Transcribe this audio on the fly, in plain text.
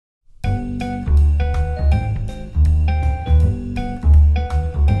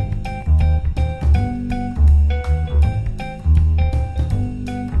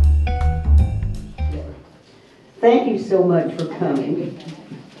Thank you so much for coming.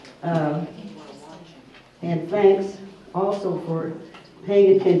 And thanks also for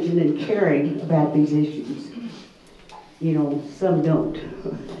paying attention and caring about these issues. You know, some don't.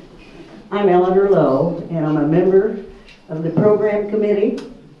 I'm Eleanor Lowe, and I'm a member of the program committee.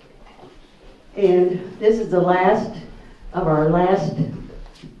 And this is the last of our last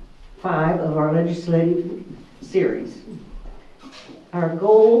 5 of our legislative series. Our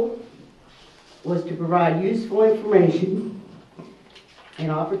goal was to provide useful information,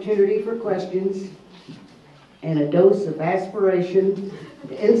 an opportunity for questions, and a dose of aspiration,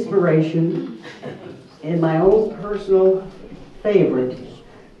 inspiration, and my own personal favorite,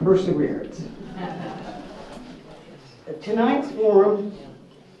 perseverance. Tonight's forum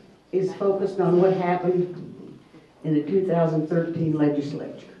is focused on what happened in the 2013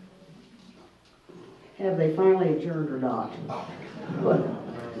 legislature. Have they finally adjourned or not? Well,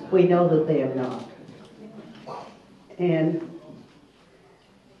 we know that they have not. And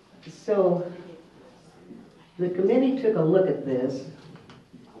so the committee took a look at this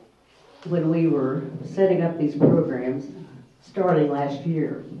when we were setting up these programs starting last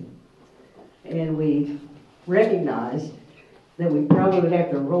year. And we recognized that we probably would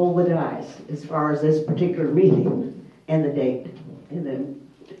have to roll the dice as far as this particular meeting and the date, and then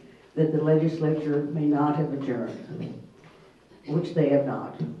that the legislature may not have adjourned, which they have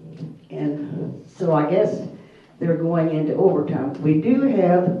not. And so I guess they're going into overtime. We do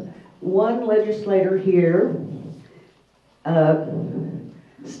have one legislator here,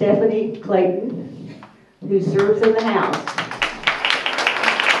 Stephanie Clayton, who serves in the House.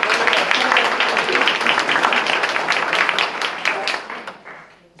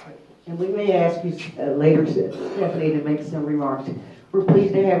 And we may ask you later, Stephanie, to make some remarks. We're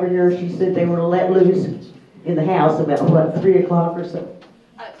pleased to have her here. She said they were let loose in the House about, what, 3 o'clock or so?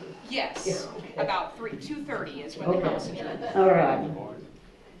 Yes, Yeah, okay. about 2:30 is when the House adjourned. All right.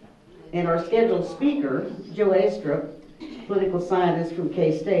 And our scheduled speaker, Joe Astrup, political scientist from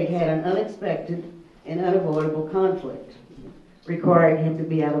K-State, had an unexpected and unavoidable conflict, requiring him to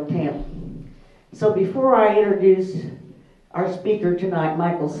be out of town. So before I introduce our speaker tonight,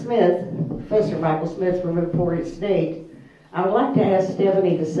 Michael Smith, Professor Michael Smith from Emporia State, I would like to ask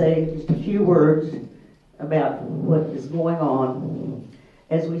Stephanie to say just a few words about what is going on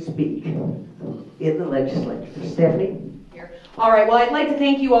as we speak in the legislature. Stephanie? All right, well, I'd like to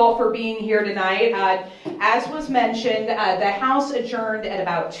thank you all for being here tonight. As was mentioned, the House adjourned at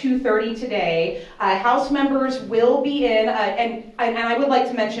about 2:30 today. House members will be in, and I would like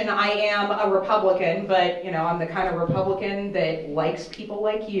to mention I am a Republican, but, you know, I'm the kind of Republican that likes people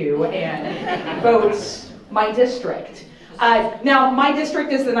like you and votes my district. Now, my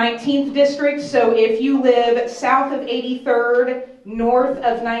district is the 19th district, so if you live south of 83rd, north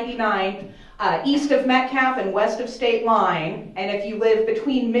of 99th, east of Metcalf and west of State Line, and if you live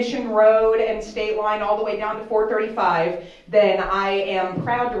between Mission Road and State Line all the way down to 435, then I am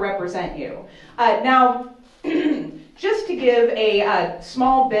proud to represent you. Now, just to give a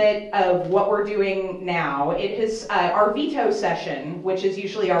small bit of what we're doing now, it is our veto session, which is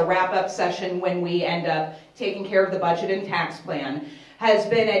usually our wrap-up session when we end up taking care of the budget and tax plan, has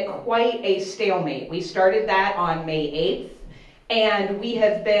been at quite a stalemate. We started that on May 8th. And we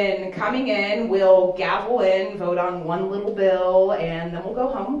have been coming in, we'll gavel in, vote on one little bill, and then we'll go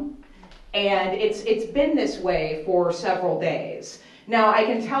home. And it's been this way for several days. Now, I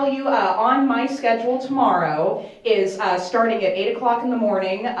can tell you on my schedule tomorrow is starting at 8 o'clock in the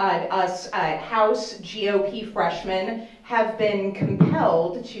morning, us House GOP freshmen have been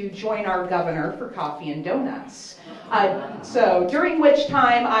compelled to join our governor for coffee and donuts. So during which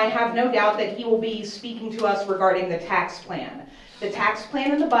time I have no doubt that he will be speaking to us regarding the tax plan. The tax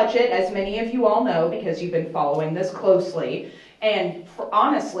plan and the budget, as many of you all know because you've been following this closely, and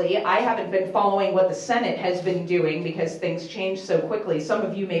honestly, I haven't been following what the Senate has been doing because things change so quickly. Some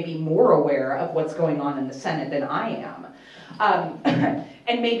of you may be more aware of what's going on in the Senate than I am.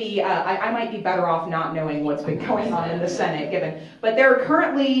 And maybe I might be better off not knowing what's been going on in the Senate, but they're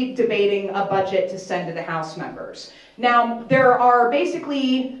currently debating a budget to send to the House members. Now, there are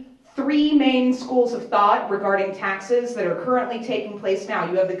basically 3 main schools of thought regarding taxes that are currently taking place now.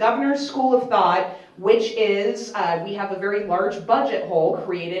 You have the governor's school of thought, which is we have a very large budget hole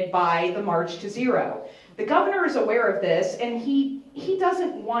created by the March to Zero. The governor is aware of this, and he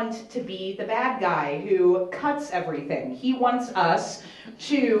doesn't want to be the bad guy who cuts everything. He wants us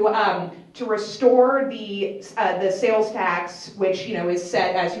to restore the sales tax, which is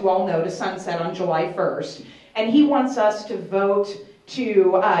set, as you all know, to sunset on July 1st, and he wants us to vote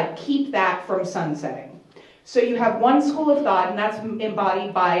to keep that from sunsetting. So you have one school of thought, and that's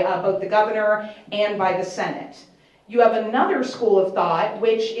embodied by both the governor and by the Senate. You have another school of thought,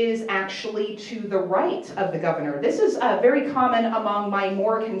 which is actually to the right of the governor. This is very common among my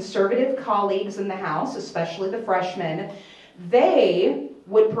more conservative colleagues in the House, especially the freshmen. They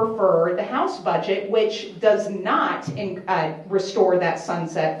would prefer the House budget, which does not restore that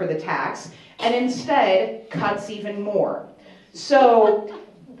sunset for the tax, and instead cuts even more. So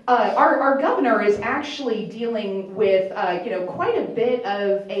our governor is actually dealing with quite a bit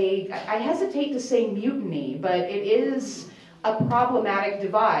of I hesitate to say mutiny, but it is a problematic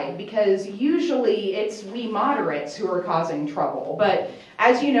divide, because usually it's we moderates who are causing trouble. But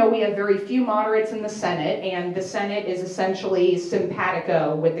as you know, we have very few moderates in the Senate, and the Senate is essentially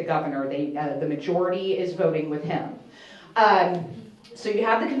simpatico with the governor. The majority is voting with him. So you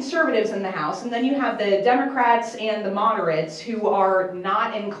have the conservatives in the House, and then you have the Democrats and the moderates who are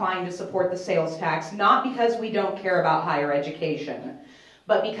not inclined to support the sales tax, not because we don't care about higher education,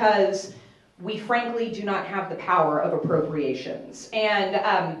 but because we frankly do not have the power of appropriations.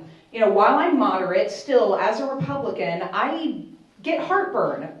 And while I'm moderate, still as a Republican, I get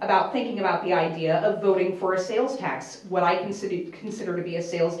heartburn about thinking about the idea of voting for a sales tax, what I consider to be a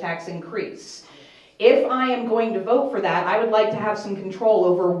sales tax increase. If I am going to vote for that, I would like to have some control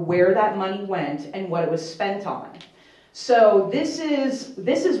over where that money went and what it was spent on. So this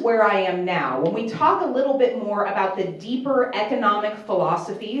is where I am now. When we talk a little bit more about the deeper economic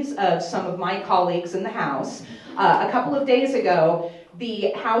philosophies of some of my colleagues in the House, a couple of days ago,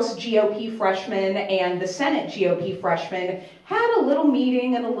 the House GOP freshmen and the Senate GOP freshmen had a little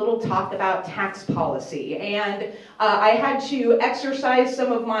meeting and a little talk about tax policy. And I had to exercise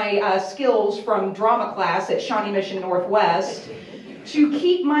some of my skills from drama class at Shawnee Mission Northwest to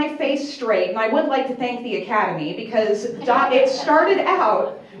keep my face straight. And I would like to thank the Academy, because it started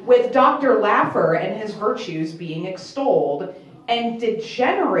out with Dr. Laffer and his virtues being extolled and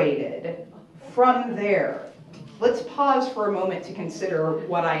degenerated from there. Let's pause for a moment to consider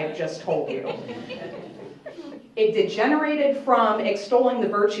what I have just told you. It degenerated from extolling the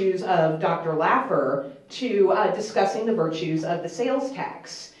virtues of Dr. Laffer to discussing the virtues of the sales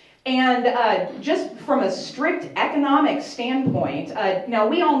tax. And just from a strict economic standpoint, now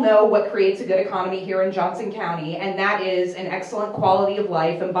we all know what creates a good economy here in Johnson County, and that is an excellent quality of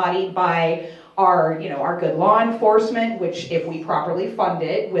life embodied by our good law enforcement, which if we properly fund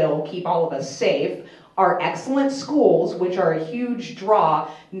it, will keep all of us safe. Our excellent schools, which are a huge draw,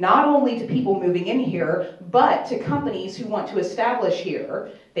 not only to people moving in here, but to companies who want to establish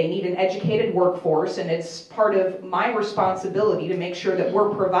here. They need an educated workforce, and it's part of my responsibility to make sure that we're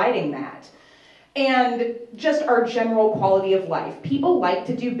providing that. And just our general quality of life. People like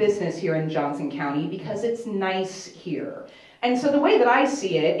to do business here in Johnson County because it's nice here. And so the way that I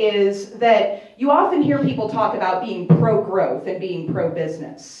see it is that you often hear people talk about being pro-growth and being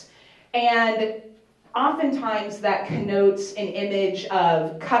pro-business. And oftentimes that connotes an image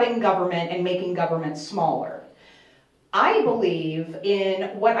of cutting government and making government smaller. I believe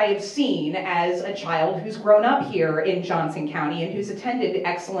in what I have seen as a child who's grown up here in Johnson County and who's attended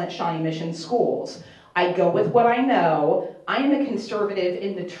excellent Shawnee Mission schools. I go with what I know. I am a conservative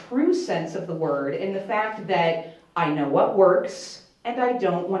in the true sense of the word, in the fact that I know what works and I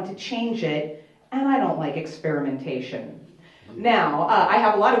don't want to change it, and I don't like experimentation. Now, I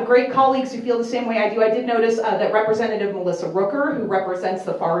have a lot of great colleagues who feel the same way I do. I did notice that Representative Melissa Rooker, who represents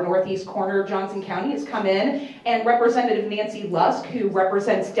the far northeast corner of Johnson County, has come in, and Representative Nancy Lusk, who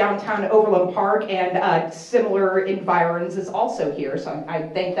represents downtown Overland Park and similar environs, is also here. So I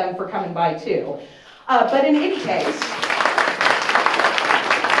thank them for coming by too. But in any case,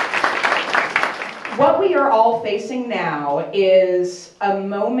 what we are all facing now is a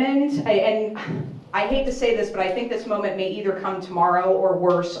moment, and I hate to say this, but I think this moment may either come tomorrow or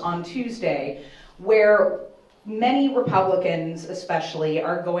worse, on Tuesday, where many Republicans especially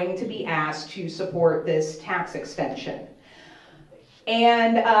are going to be asked to support this tax extension.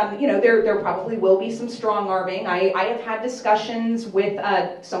 And there probably will be some strong-arming. I have had discussions with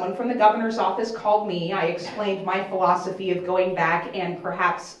someone from the governor's office called me. I explained my philosophy of going back and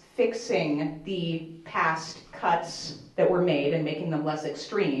perhaps fixing the past cuts that were made and making them less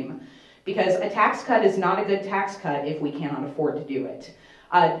extreme. Because a tax cut is not a good tax cut if we cannot afford to do it.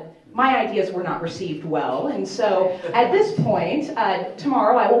 My ideas were not received well, and so at this point,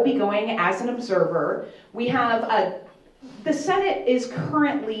 tomorrow I will be going as an observer. We have, the Senate is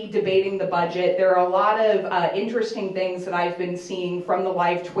currently debating the budget. There are a lot of interesting things that I've been seeing from the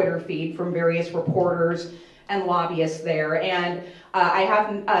live Twitter feed from various reporters and lobbyists there, and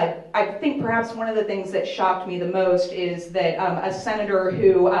I think perhaps one of the things that shocked me the most is that a senator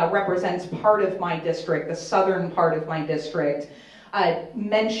who represents part of my district, the southern part of my district,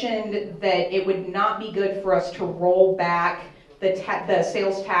 mentioned that it would not be good for us to roll back the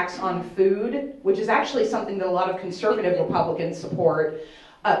sales tax on food, which is actually something that a lot of conservative Republicans support,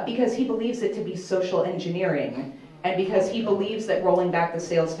 because he believes it to be social engineering, and because he believes that rolling back the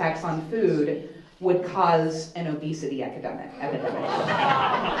sales tax on food would cause an obesity epidemic.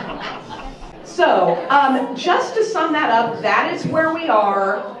 So, just to sum that up, that is where we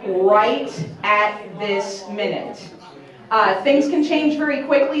are right at this minute. Things can change very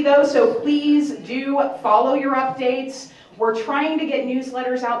quickly though, so please do follow your updates. We're trying to get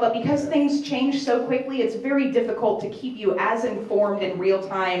newsletters out, but because things change so quickly, it's very difficult to keep you as informed in real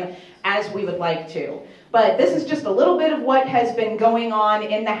time as we would like to. But this is just a little bit of what has been going on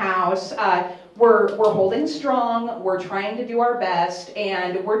in the House. We're holding strong, we're trying to do our best,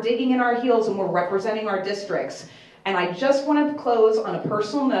 and we're digging in our heels and we're representing our districts. And I just wanted to close on a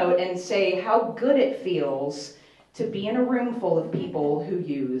personal note and say how good it feels to be in a room full of people who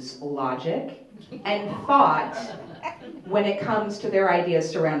use logic and thought when it comes to their ideas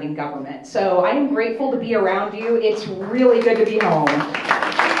surrounding government. So I am grateful to be around you. It's really good to be home.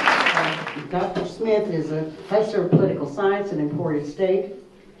 Dr. Smith is a professor of political science at Emporia State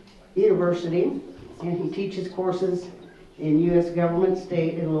University, and he teaches courses in U.S. government,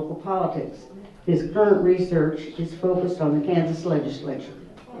 state, and local politics. His current research is focused on the Kansas legislature.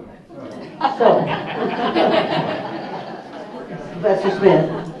 So, Professor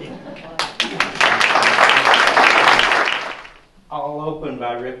Smith. I'll open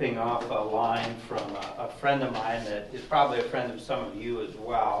by ripping off a line from a friend of mine that is probably a friend of some of you as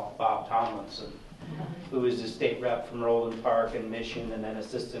well, Bob Tomlinson, who is the state rep from Roland Park and Mission and then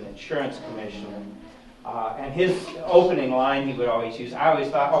assistant insurance commissioner. And his opening line he would always use, I always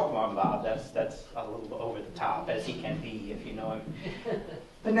thought, oh, come on, Bob, that's a little over the top, as he can be if you know him.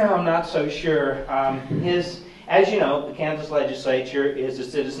 But now I'm not so sure. As you know, the Kansas legislature is a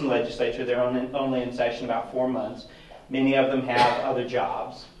citizen legislature. They're only in session about 4 months. Many of them have other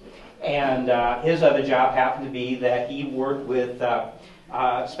jobs. And his other job happened to be that he worked with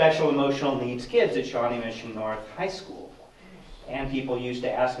special emotional needs kids at Shawnee Mission North High School. And people used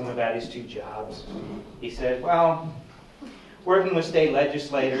to ask him about his two jobs. He said, well, working with state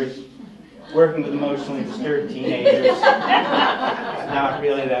legislators, working with emotionally disturbed teenagers, not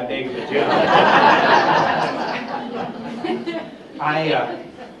really that big of a job.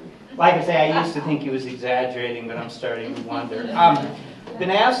 Like I say, I used to think he was exaggerating, but I'm starting to wonder.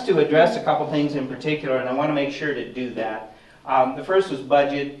 Been asked to address a couple things in particular, and I want to make sure to do that. The first was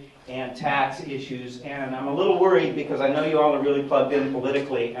budget and tax issues, and I'm a little worried because I know you all are really plugged in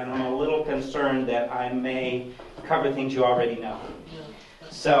politically, and I'm a little concerned that I may cover things you already know.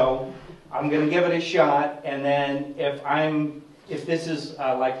 So I'm going to give it a shot, and then if this is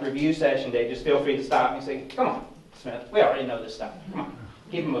like review session day, just feel free to stop me and say, come on, Smith, we already know this stuff. Come on,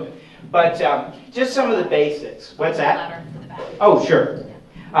 keep it moving. But just some of the basics. What's that? Oh, sure.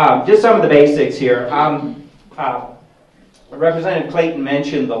 Just some of the basics here. Representative Clayton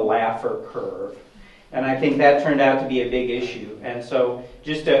mentioned the Laffer curve, and I think that turned out to be a big issue. And so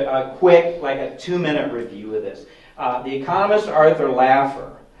just a quick, like a 2-minute review of this. The economist Arthur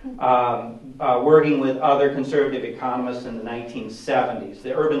Laffer, working with other conservative economists in the 1970s.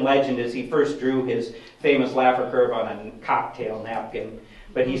 The urban legend is he first drew his famous Laffer curve on a cocktail napkin,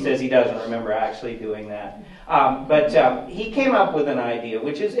 but he says he doesn't remember actually doing that. But he came up with an idea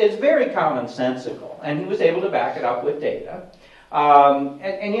which is very commonsensical, and he was able to back it up with data.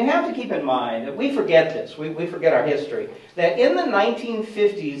 And you have to keep in mind that we forget this, we forget our history, that in the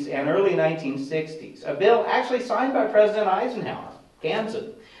 1950s and early 1960s, a bill actually signed by President Eisenhower,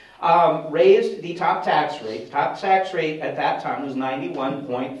 Kansas, raised the top tax rate. The top tax rate at that time was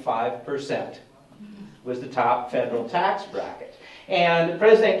 91.5%, was the top federal tax bracket. And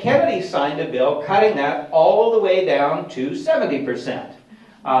President Kennedy signed a bill cutting that all the way down to 70%.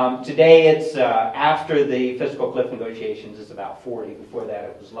 Today it's, after the fiscal cliff negotiations, it's about 40. Before that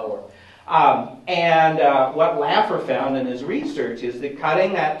it was lower. And what Laffer found in his research is that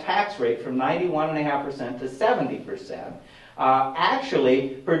cutting that tax rate from 91.5% to 70%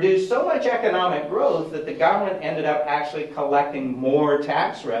 actually produced so much economic growth that the government ended up actually collecting more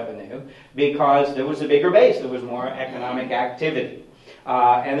tax revenue because there was a bigger base, there was more economic activity.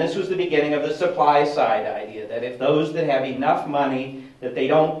 And this was the beginning of the supply side idea, that if those that have enough money, that they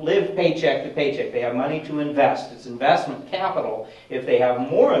don't live paycheck to paycheck, they have money to invest, it's investment capital, if they have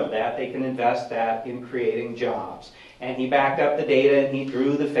more of that, they can invest that in creating jobs. And he backed up the data and he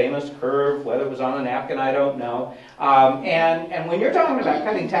drew the famous curve, whether it was on a napkin, I don't know. And when you're talking about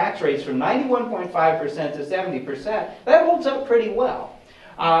cutting tax rates from 91.5% to 70%, that holds up pretty well.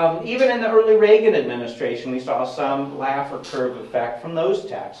 Even in the early Reagan administration, we saw some Laffer curve effect from those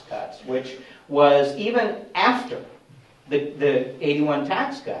tax cuts, which was even after the 81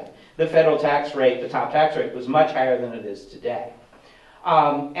 tax cut. The federal tax rate, the top tax rate, was much higher than it is today.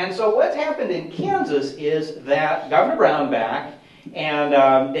 And so what's happened in Kansas is that Governor Brownback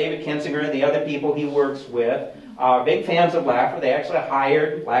and David Kinzinger and the other people he works with are big fans of Laffer. They actually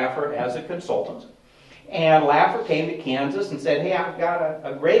hired Laffer as a consultant. And Laffer came to Kansas and said, hey, I've got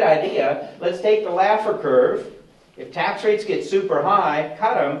a great idea. Let's take the Laffer curve. If tax rates get super high,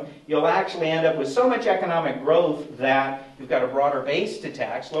 cut them. You'll actually end up with so much economic growth that you've got a broader base to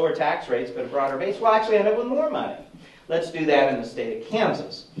tax, lower tax rates, but a broader base. We'll actually end up with more money. Let's do that in the state of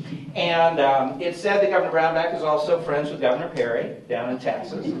Kansas. And it's said that Governor Brownback is also friends with Governor Prairie down in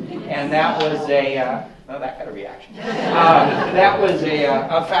Texas. And that was that got a reaction. That was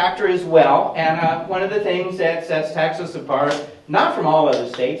a factor as well. And one of the things that sets Texas apart, not from all other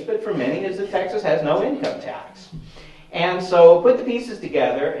states, but from many, is that Texas has no income tax. And so put the pieces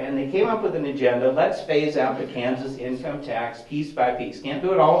together, and they came up with an agenda. Let's phase out the Kansas income tax piece by piece. Can't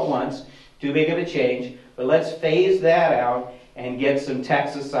do it all at once. Too big of a change. But let's phase that out and get some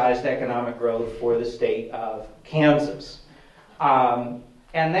Texas-sized economic growth for the state of Kansas.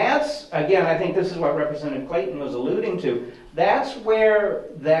 And that's, again, I think this is what Representative Clayton was alluding to. That's where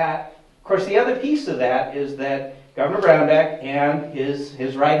that, of course, the other piece of that is that Governor Brownback and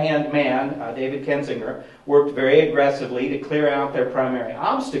his right-hand man, David Kinzinger, worked very aggressively to clear out their primary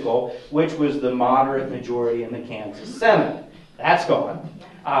obstacle, which was the moderate majority in the Kansas Senate. That's gone.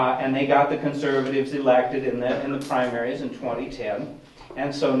 And they got the conservatives elected in the primaries in 2010.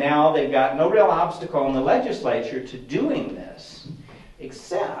 And so now they've got no real obstacle in the legislature to doing this,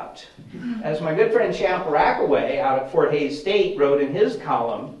 except, as my good friend Champ Rackaway out at Fort Hays State wrote in his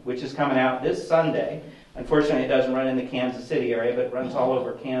column, which is coming out this Sunday. Unfortunately, it doesn't run in the Kansas City area, but it runs all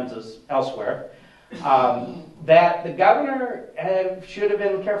over Kansas elsewhere. That the governor should have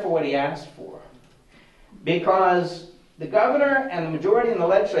been careful what he asked for. Because the governor and the majority in the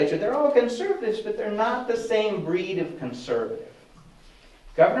legislature, they're all conservatives, but they're not the same breed of conservative.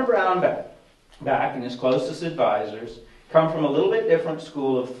 Governor Brownback and his closest advisors come from a little bit different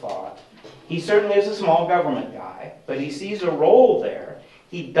school of thought. He certainly is a small government guy, but he sees a role there.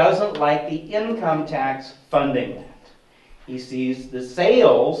 He doesn't like the income tax funding that. He sees the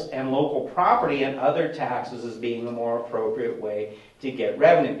sales and local property and other taxes as being a more appropriate way to get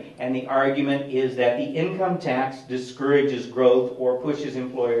revenue. And the argument is that the income tax discourages growth or pushes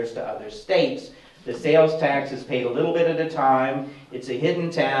employers to other states. The sales tax is paid a little bit at a time. It's a hidden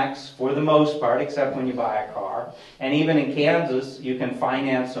tax for the most part, except when you buy a car. And even in Kansas, you can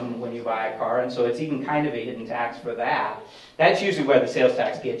finance them when you buy a car, and so it's even kind of a hidden tax for that. That's usually where the sales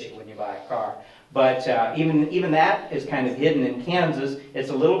tax gets you when you buy a car. But even that is kind of hidden in Kansas. It's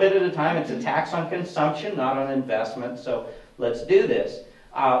a little bit at a time. It's a tax on consumption, not on investment. So let's do this.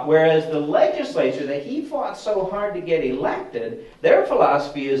 Whereas the legislature that he fought so hard to get elected, their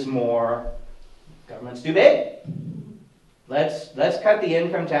philosophy is more, government's too big. Let's cut the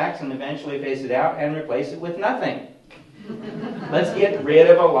income tax and eventually phase it out and replace it with nothing. Let's get rid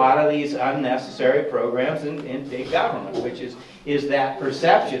of a lot of these unnecessary programs in big government, which is that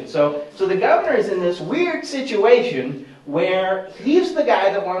perception. So the governor is in this weird situation where he's the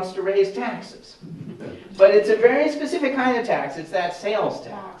guy that wants to raise taxes. But it's a very specific kind of tax. It's that sales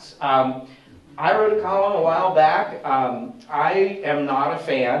tax. I wrote a column a while back. I am not a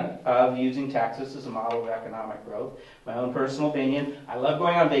fan of using Texas as a model of economic growth. My own personal opinion. I love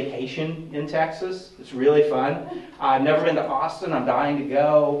going on vacation in Texas. It's really fun. I've never been to Austin. I'm dying to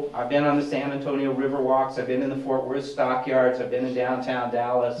go. I've been on the San Antonio River walks. I've been in the Fort Worth stockyards. I've been in downtown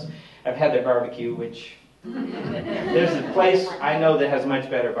Dallas. I've had their barbecue, which there's a place I know that has much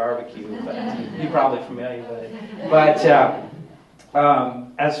better barbecue, but you're probably familiar with it. But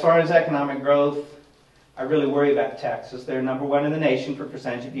as far as economic growth, I really worry about Texas. They're number one in the nation for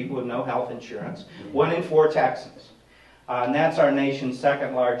percentage of people with no health insurance. 1 in 4 Texans. And that's our nation's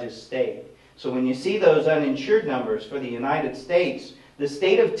second largest state. So when you see those uninsured numbers for the United States, the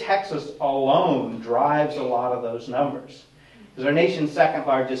state of Texas alone drives a lot of those numbers. Because our nation's second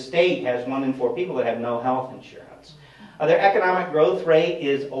largest state has 1 in 4 people that have no health insurance. Their economic growth rate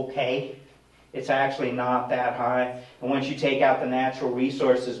is okay. It's actually not that high. And once you take out the natural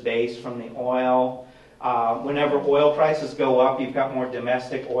resources base from the oil, whenever oil prices go up, you've got more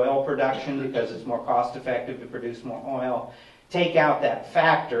domestic oil production because it's more cost effective to produce more oil. Take out that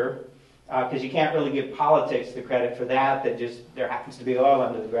factor, because you can't really give politics the credit for that, just there happens to be oil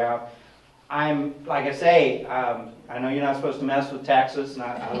under the ground. like I say, I know you're not supposed to mess with Texas, and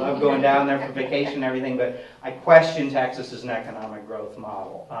I love going down there for vacation and everything, but I question Texas as an economic growth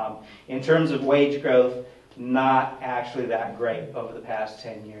model. In terms of wage growth, not actually that great over the past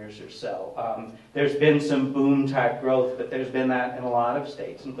 10 years or so. There's been some boom type growth, but there's been that in a lot of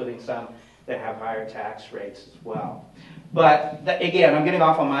states, including some that have higher tax rates as well. But again, I'm getting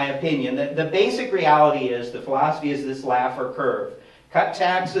off on my opinion. The basic reality is, the philosophy is this Laffer curve. Cut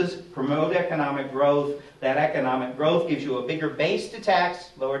taxes, promote economic growth. That economic growth gives you a bigger base to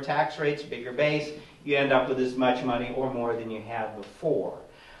tax, lower tax rates, bigger base. You end up with as much money or more than you had before.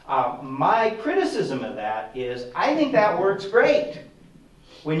 My criticism of that is, I think that works great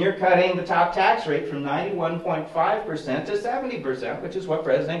when you're cutting the top tax rate from 91.5% to 70%, which is what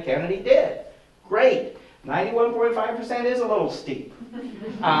President Kennedy did. Great. 91.5% is a little steep.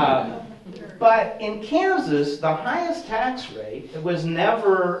 But in Kansas, the highest tax rate was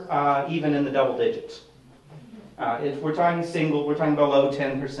never even in the double digits. We're talking below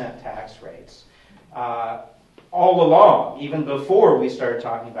 10% tax rates. All along, even before we started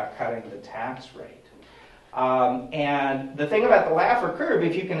talking about cutting the tax rate. And the thing about the Laffer curve,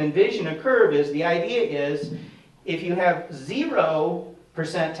 if you can envision a curve, is the idea is, if you have 0%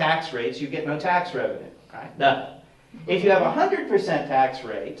 tax rates, you get no tax revenue. Right? None. If you have 100% tax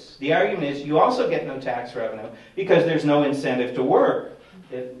rates, the argument is you also get no tax revenue because there's no incentive to work.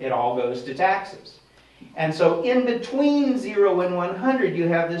 It all goes to taxes. And so in between 0 and 100, you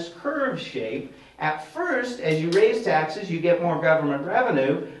have this curve shape. At first, as you raise taxes, you get more government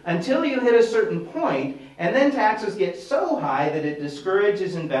revenue until you hit a certain point, and then taxes get so high that it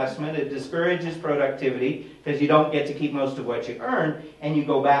discourages investment, it discourages productivity, because you don't get to keep most of what you earn, and you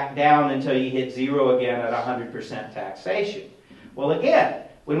go back down until you hit 0 again at 100% taxation. Well, again,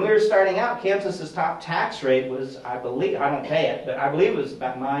 when we were starting out, Kansas's top tax rate was, I believe, I don't pay it, but I believe it was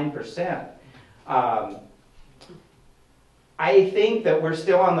about 9%. I think that we're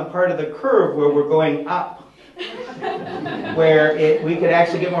still on the part of the curve where we're going up, where we could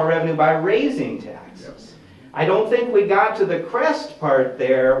actually get more revenue by raising taxes. I don't think we got to the crest part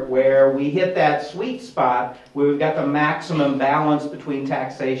there where we hit that sweet spot where we've got the maximum balance between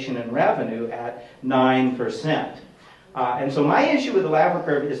taxation and revenue at 9%. And so my issue with the Laffer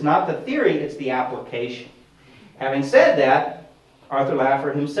curve is not the theory, it's the application. Having said that, Arthur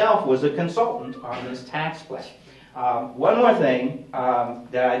Laffer himself was a consultant on this tax plan. One more thing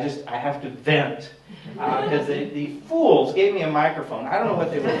that I have to vent, because the fools gave me a microphone. I don't know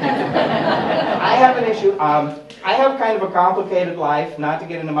what they were thinking. I have an issue. I have kind of a complicated life, not to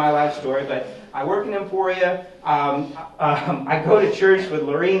get into my life story, but I work in Emporia. I go to church with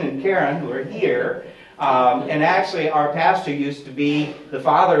Lorene and Karen, who are here. And actually, our pastor used to be the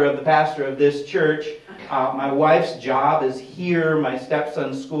father of the pastor of this church. My wife's job is here. My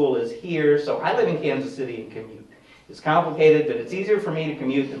stepson's school is here. So I live in Kansas City and commute. It's complicated, but it's easier for me to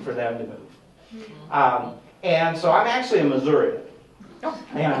commute than for them to move. And so I'm actually a Missourian.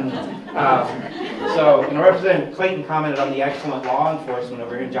 And so, Representative Clayton commented on the excellent law enforcement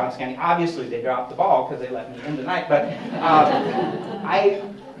over here in Johnson County. Obviously, they dropped the ball because they let me in tonight. But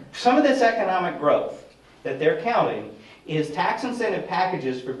some of this economic growth that they're counting is tax incentive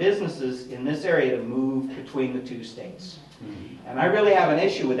packages for businesses in this area to move between the two states. And I really have an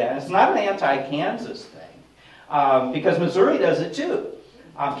issue with that. It's not an anti-Kansas thing. Because Missouri does it too.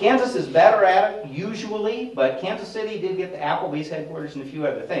 Kansas is better at it, usually, but Kansas City did get the Applebee's headquarters and a few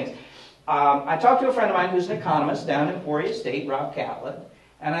other things. I talked to a friend of mine who's an economist down in Emporia State, Rob Catlett,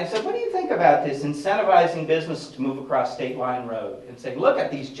 and I said, what do you think about this, incentivizing businesses to move across State Line Road and say, look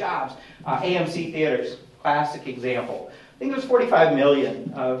at these jobs. AMC Theaters, classic example. I think it was $45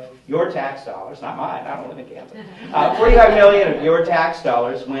 million of your tax dollars, not mine, I don't live in Kansas. $45 million of your tax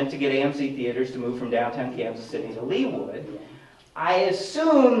dollars went to get AMC Theaters to move from downtown Kansas City to Leawood. I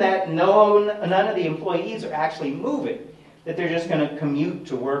assume that none of the employees are actually moving, that they're just going to commute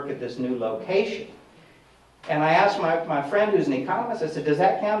to work at this new location. And I asked my friend who's an economist, I said, does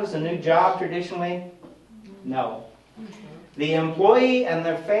that count as a new job traditionally? No. The employee and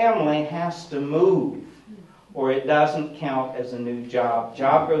their family has to move, or it doesn't count as a new job.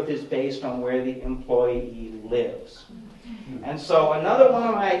 Job growth is based on where the employee lives. And so another one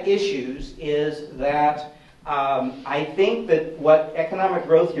of my issues is that I think that what economic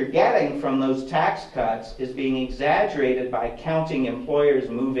growth you're getting from those tax cuts is being exaggerated by counting employers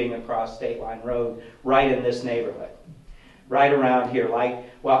moving across State Line Road right in this neighborhood. Right around here. Like,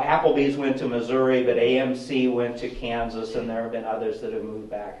 well, Applebee's went to Missouri, but AMC went to Kansas, and there have been others that have moved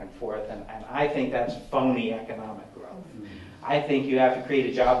back and forth. And I think that's phony economic growth. I think you have to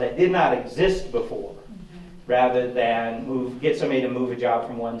create a job that did not exist before. rather than get somebody to move a job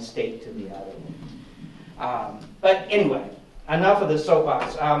from one state to the other. But anyway, enough of the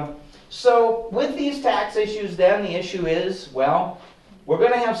soapbox. So with these tax issues then, the issue is, well, we're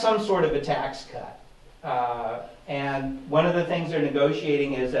going to have some sort of a tax cut. And one of the things they're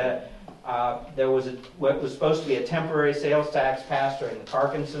negotiating is that there was what was supposed to be a temporary sales tax passed during the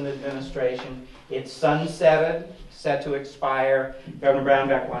Parkinson administration. It's sunsetted, set to expire. Governor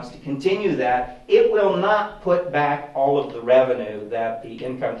Brownback wants to continue that. It will not put back all of the revenue that the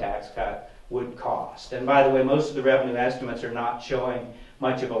income tax cut would cost. And by the way, most of the revenue estimates are not showing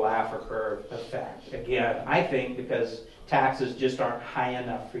much of a Laffer curve effect. Again, I think because taxes just aren't high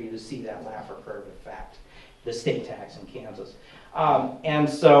enough for you to see that Laffer curve effect, the state tax in Kansas. And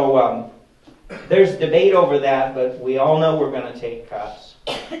so there's debate over that, but we all know we're going to take cuts.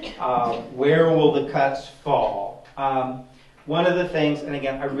 Where will the cuts fall? One of the things, and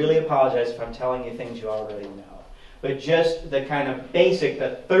again, I really apologize if I'm telling you things you already know, but just the kind of basic,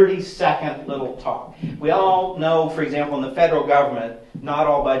 the 30-second little talk. We all know, for example, in the federal government, not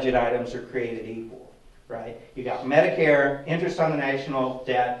all budget items are created equal, right? You got Medicare, interest on the national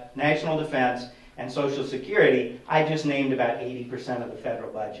debt, national defense, and Social Security. I just named about 80% of the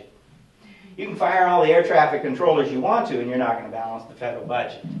federal budget. You can fire all the air traffic controllers you want to, and you're not going to balance the federal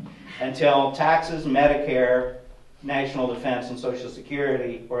budget until taxes, Medicare, national defense, and Social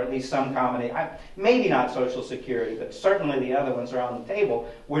Security, or at least some combination, maybe not Social Security, but certainly the other ones are on the table,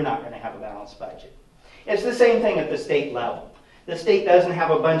 we're not going to have a balanced budget. It's the same thing at the state level. The state doesn't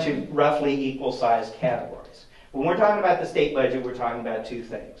have a bunch of roughly equal-sized categories. When we're talking about the state budget, we're talking about two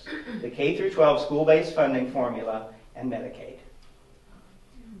things: the K through 12 school-based funding formula and Medicaid.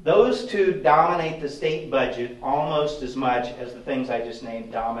 Those two dominate the state budget almost as much as the things I just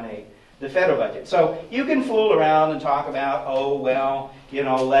named dominate the federal budget. So you can fool around and talk about, oh, well, you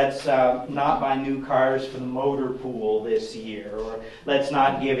know, let's not buy new cars for the motor pool this year, or let's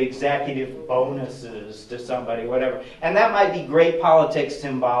not give executive bonuses to somebody, whatever. And that might be great politics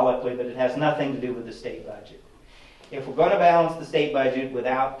symbolically, but it has nothing to do with the state budget. If we're going to balance the state budget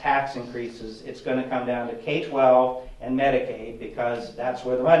without tax increases, it's going to come down to K-12 and Medicaid, because that's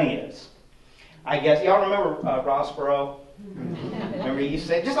where the money is. I guess, y'all remember Ross Perot? Remember he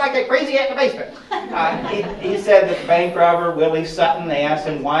said, just like that crazy ant in the basement. He said that the bank robber, Willie Sutton, they asked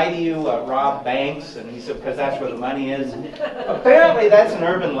him, why do you rob banks? And he said, because that's where the money is. Apparently that's an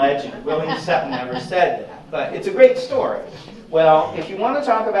urban legend. Willie Sutton never said that, but it's a great story. Well, if you want to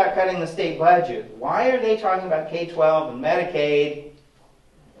talk about cutting the state budget, why are they talking about K-12 and Medicaid?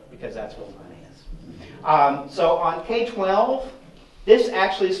 Because that's where the money is. So on K-12, this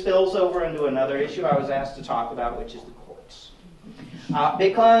actually spills over into another issue I was asked to talk about, which is the courts.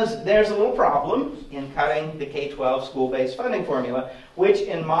 Because there's a little problem in cutting the K-12 school-based funding formula, which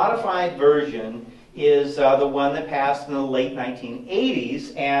in modified version is the one that passed in the late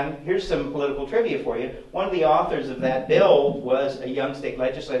 1980s. And here's some political trivia for you. One of the authors of that bill was a young state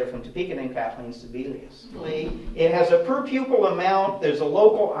legislator from Topeka named Kathleen Sebelius. It has a per pupil amount. There's a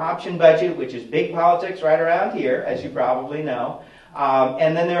local option budget, which is big politics right around here, as you probably know.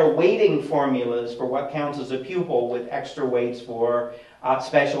 And then there are weighting formulas for what counts as a pupil, with extra weights for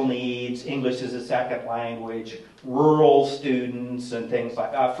special needs, English as a second language, rural students, and things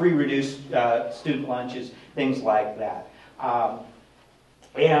like free reduced student lunches, things like that.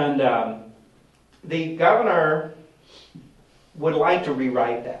 The governor would like to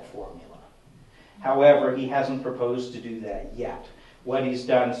rewrite that formula. However, he hasn't proposed to do that yet. What he's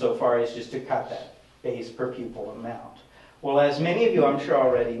done so far is just to cut that base per pupil amount. Well, as many of you I'm sure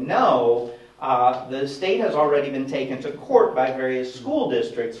already know, the state has already been taken to court by various school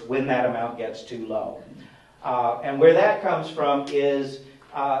districts when that amount gets too low. And where that comes from is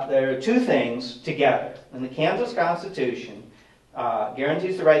there are two things together. And the Kansas Constitution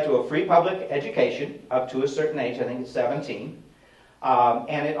guarantees the right to a free public education up to a certain age, I think it's 17.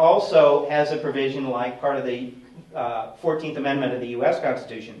 And it also has a provision, like part of the 14th Amendment of the U.S.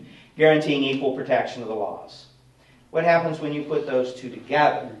 Constitution, guaranteeing equal protection of the laws. What happens when you put those two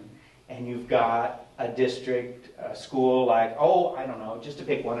together and you've got a district, a school like, oh, I don't know, just to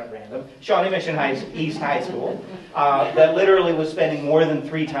pick one at random, Shawnee Mission East High School, that literally was spending more than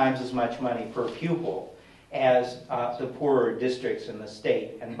 3 times as much money per pupil as the poorer districts in the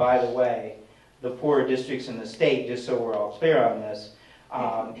state. And by the way, the poorer districts in the state, just so we're all clear on this,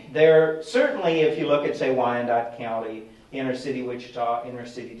 they're certainly, if you look at, say, Wyandotte County, inner city Wichita, inner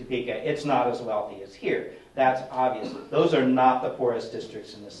city Topeka, it's not as wealthy as here. That's obvious. Those are not the poorest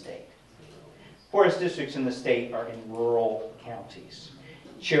districts in the state. Poorest districts in the state are in rural counties.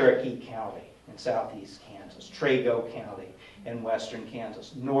 Cherokee County in southeast Kansas, Trego County in western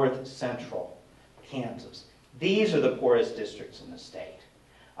Kansas, north central Kansas, These are the poorest districts in the state.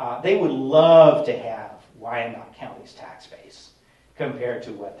 They would love to have Wyandotte County's tax base compared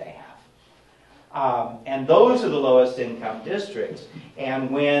to what they have. And those are the lowest income districts. And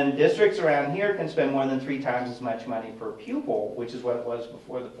when districts around here can spend more than 3 times as much money per pupil, which is what it was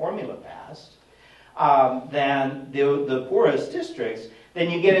before the formula passed, than the poorest districts, then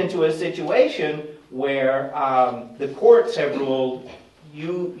you get into a situation where the courts have ruled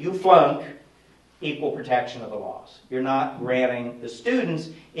you flunk equal protection of the laws. You're not granting the students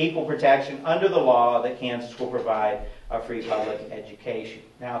equal protection under the law that Kansas will provide a free public education.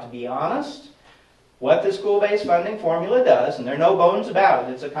 Now, to be honest, what the school-based funding formula does, and there are no bones about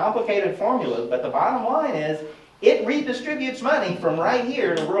it, it's a complicated formula, but the bottom line is it redistributes money from right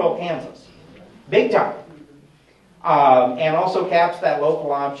here to rural Kansas. Big time. And also caps that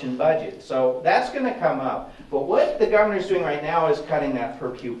local option budget. So that's going to come up. But what the governor's doing right now is cutting that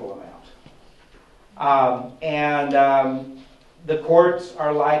per pupil amount. The courts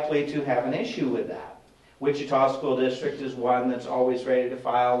are likely to have an issue with that. Wichita School District is one that's always ready to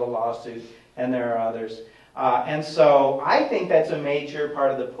file a lawsuit, and there are others. And so I think that's a major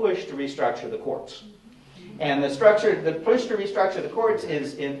part of the push to restructure the courts. And the push to restructure the courts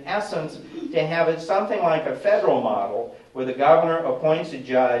is, in essence, to have it something like a federal model where the governor appoints a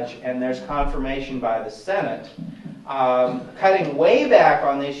judge and there's confirmation by the Senate, cutting way back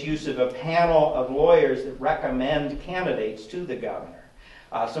on this use of a panel of lawyers that recommend candidates to the governor.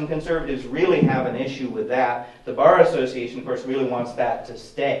 Some conservatives really have an issue with that. The Bar Association, of course, really wants that to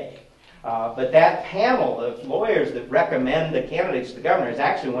stay. But that panel of lawyers that recommend the candidates to the governor is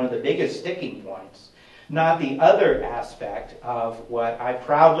actually one of the biggest sticking points. Not the other aspect of what I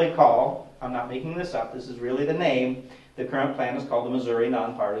proudly call, I'm not making this up, this is really the name, the current plan is called the Missouri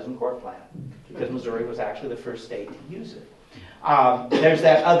Nonpartisan Court Plan, because Missouri was actually the first state to use it. There's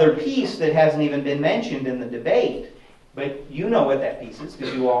that other piece that hasn't even been mentioned in the debate, but you know what that piece is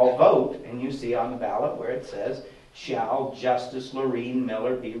because you all vote, and you see on the ballot where it says, shall Justice Lorene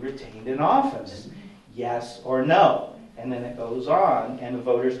Miller be retained in office? Yes or no? And then it goes on, and the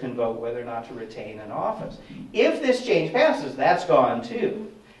voters can vote whether or not to retain an office. If this change passes, that's gone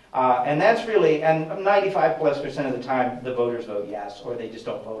too. And that's really, and 95+% of the time, the voters vote yes, or they just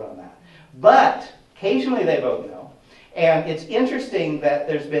don't vote on that. But occasionally they vote no. And it's interesting that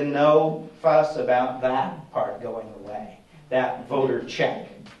there's been no fuss about that part going away, that voter check.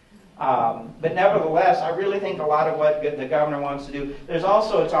 But nevertheless, I really think a lot of what the governor wants to do, there's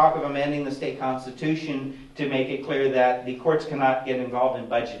also a talk of amending the state constitution to make it clear that the courts cannot get involved in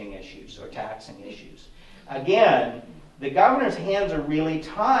budgeting issues or taxing issues. Again, the governor's hands are really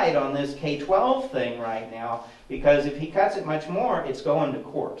tied on this K-12 thing right now because if he cuts it much more, it's going to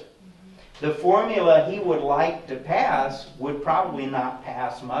court. The formula he would like to pass would probably not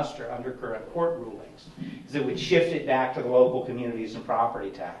pass muster under current court rulings because it would shift it back to the local communities and property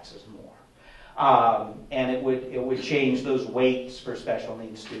taxes more. And it would change those weights for special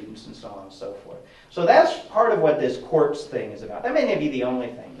needs students and so on and so forth. So that's part of what this courts thing is about. That may not be the only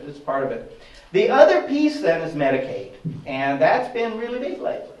thing, but it's part of it. The other piece then is Medicaid, and that's been really big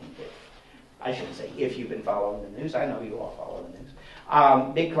lately. I shouldn't say if you've been following the news. I know you all follow the news.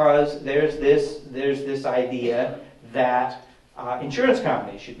 Because there's this idea that insurance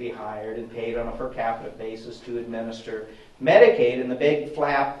companies should be hired and paid on a per capita basis to administer Medicaid. And the big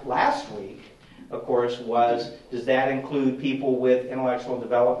flap last week, of course, was, does that include people with intellectual and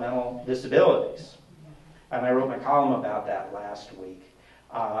developmental disabilities? And I wrote my column about that last week.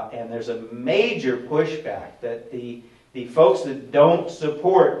 And there's a major pushback that the folks that don't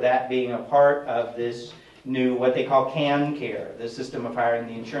support that being a part of this new, what they call CAN care, the system of hiring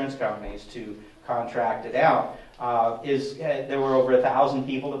the insurance companies to contract it out, there were over 1,000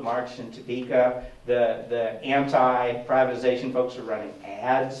 people that marched in Topeka. The anti-privatization folks are running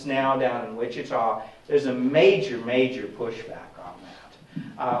ads now down in Wichita. There's a major, major pushback on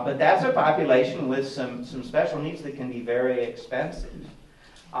that. But that's a population with some special needs that can be very expensive.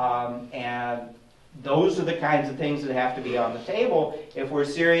 And those are the kinds of things that have to be on the table if we're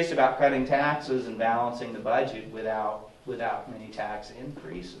serious about cutting taxes and balancing the budget without many tax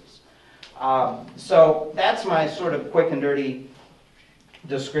increases. So that's my sort of quick and dirty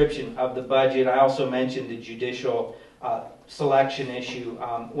description of the budget. I also mentioned the judicial selection issue.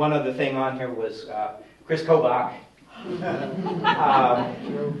 One other thing on here was Chris Kobach.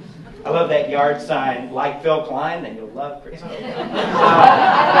 I love that yard sign. Like Phil Klein, then you'll love Chris Kobach.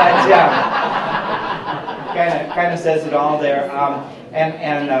 Kind of says it all there.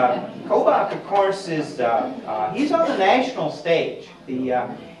 And Kobach, of course, is he's on the national stage. The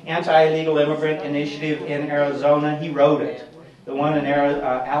Anti-Illegal Immigrant Initiative in Arizona, he wrote it. The one in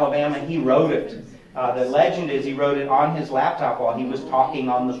Alabama, he wrote it. The legend is he wrote it on his laptop while he was talking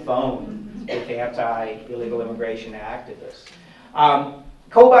on the phone with anti-illegal immigration activists.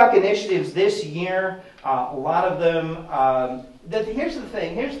 COBOC initiatives this year, a lot of them, here's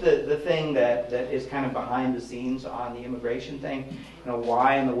the thing that is kind of behind the scenes on the immigration thing.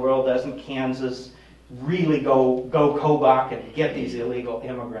 Why in the world doesn't Kansas really go COBOC and get these illegal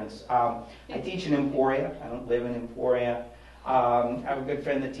immigrants? I teach in Emporia. I don't live in Emporia. I have a good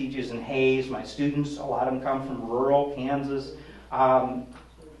friend that teaches in Hayes. My students, a lot of them come from rural Kansas,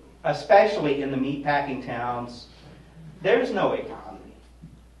 especially in the meatpacking towns. There's no economy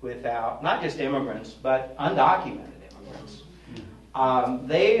without not just immigrants, but undocumented immigrants.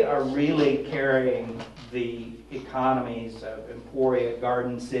 They are really carrying the economies of Emporia,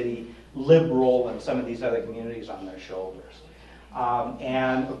 Garden City, Liberal, and some of these other communities on their shoulders.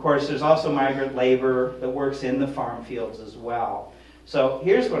 And of course, there's also migrant labor that works in the farm fields as well. So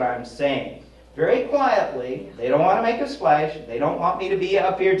here's what I'm saying. Very quietly, they don't want to make a splash. They don't want me to be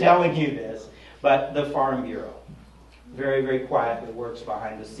up here telling you this, but the Farm Bureau very, very quietly works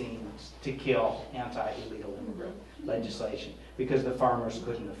behind the scenes to kill anti-illegal immigrant legislation because the farmers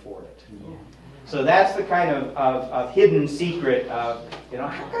couldn't afford it. So that's the kind of hidden secret of,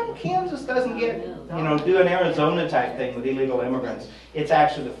 how come Kansas doesn't get, do an Arizona type thing with illegal immigrants? It's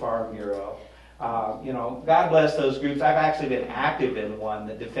actually the Farm Bureau. God bless those groups. I've actually been active in one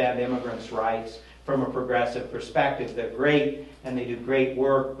that defend immigrants' rights from a progressive perspective. They're great and they do great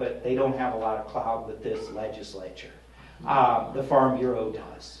work, but they don't have a lot of clout with this legislature. The Farm Bureau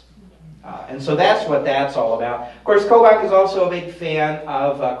does. And so that's what that's all about. Of course, COBOC is also a big fan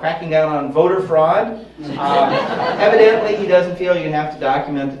of cracking down on voter fraud. Evidently, he doesn't feel you have to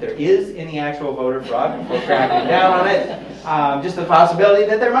document that there is any actual voter fraud before cracking down on it. Just the possibility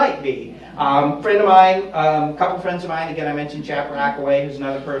that there might be. Friend of mine, a couple friends of mine, again I mentioned Chap Rockaway, who's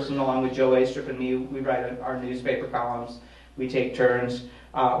another person, along with Joe Astrup and me, we write our newspaper columns. We take turns.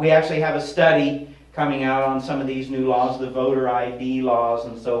 We actually have a study coming out on some of these new laws, the voter ID laws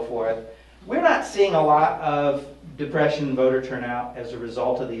and so forth. We're not seeing a lot of depression in voter turnout as a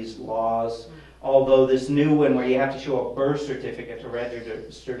result of these laws, although this new one where you have to show a birth certificate to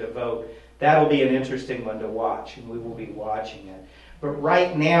register to vote, that'll be an interesting one to watch, and we will be watching it. But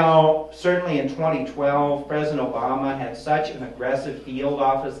right now, certainly in 2012, President Obama had such an aggressive field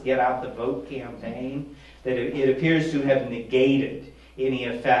office get out the vote campaign that it appears to have negated any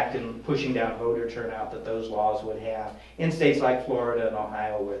effect in pushing down voter turnout that those laws would have in states like Florida and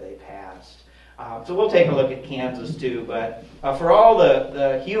Ohio where they passed. So we'll take a look at Kansas too, but for all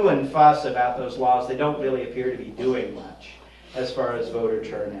the hue and fuss about those laws, they don't really appear to be doing much as far as voter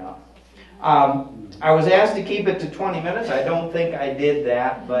turnout. I was asked to keep it to 20 minutes. I don't think I did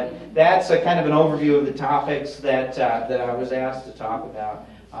that, but that's a kind of an overview of the topics that I was asked to talk about.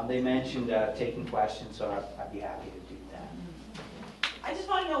 They mentioned taking questions, so I'd be happy to do that. I just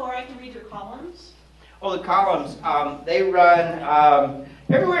want to know where I can read your columns. Oh, the columns, they run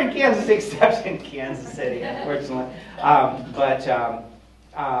everywhere in Kansas except in Kansas City, unfortunately.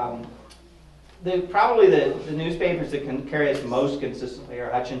 Probably the newspapers that can carry us most consistently are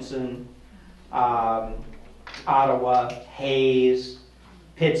Hutchinson, Ottawa, Hayes,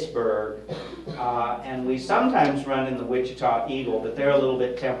 Pittsburgh, and we sometimes run in the Wichita Eagle, but they're a little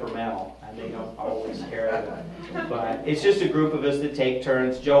bit temperamental, and they don't always carry them. But it's just a group of us that take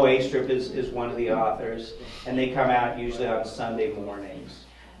turns. Joe Astrup is one of the authors, and they come out usually on Sunday mornings.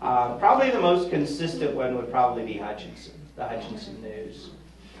 Probably the most consistent one would probably be Hutchinson, the Hutchinson News.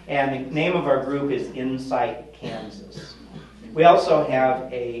 And the name of our group is Insight Kansas. We also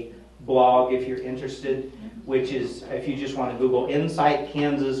have a blog, if you're interested, which is, if you just want to Google Insight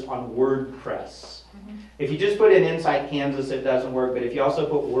Kansas on WordPress. If you just put in Insight Kansas, it doesn't work, but if you also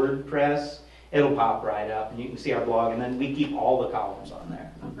put WordPress, it'll pop right up, and you can see our blog, and then we keep all the columns on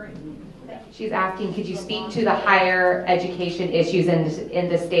there. Oh, great. She's asking, could you speak to the higher education issues in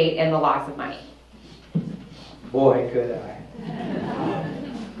the state and the loss of money? Boy, could I.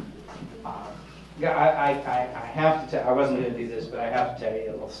 I have to tell, I wasn't going to do this, but I have to tell you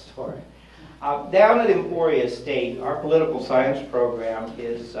a little story. Down at Emporia State, our political science program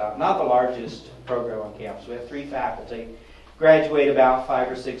is not the largest program on campus. We have 3 faculty, graduate about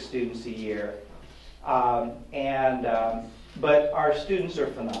 5 or 6 students a year. But our students are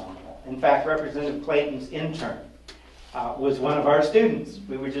phenomenal. In fact, Representative Clayton's intern was one of our students.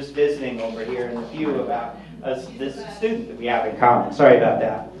 We were just visiting over here in the pew about this student that we have in common. Sorry about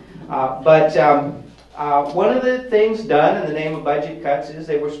that. One of the things done in the name of budget cuts is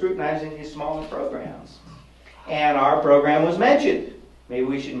they were scrutinizing these smaller programs. And our program was mentioned. Maybe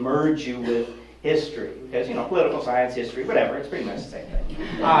we should merge you with history, because, political science, history, whatever, it's pretty much the same thing.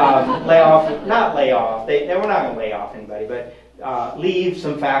 Not lay off, they were not going to lay off anybody, but leave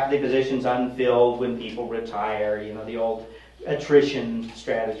some faculty positions unfilled when people retire, the old attrition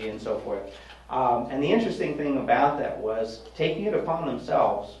strategy and so forth. And the interesting thing about that was taking it upon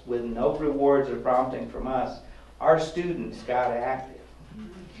themselves with no rewards or prompting from us, our students got active.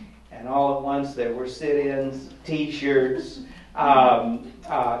 And all at once there were sit-ins, t-shirts,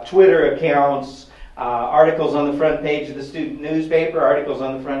 Twitter accounts, articles on the front page of the student newspaper, articles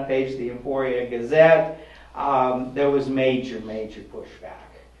on the front page of the Emporia Gazette. There was major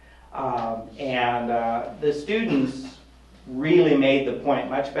pushback. And the students really made the point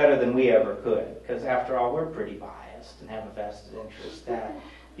much better than we ever could, because after all, we're pretty biased and have a vested interest that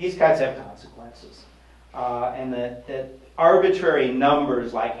these cuts have consequences. And that arbitrary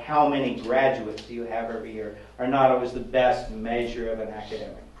numbers like how many graduates do you have every year are not always the best measure of an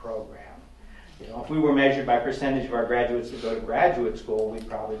academic program. If we were measured by percentage of our graduates that go to graduate school, we'd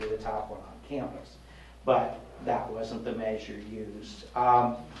probably be the top one on campus. But that wasn't the measure used.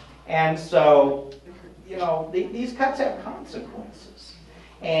 And so, these cuts have consequences.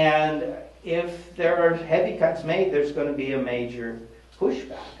 And if there are heavy cuts made, there's going to be a major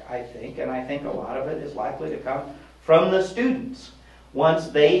pushback, I think. And I think a lot of it is likely to come from the students once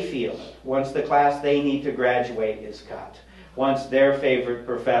they feel it, once the class they need to graduate is cut, once their favorite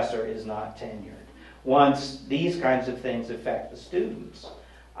professor is not tenured, once these kinds of things affect the students.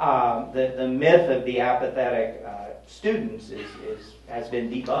 The myth of the apathetic students has been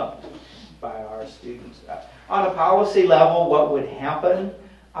debunked by our students. On a policy level, what would happen?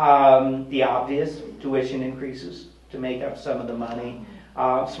 The obvious tuition increases to make up some of the money.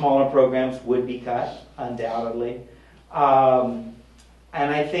 Smaller programs would be cut, undoubtedly. And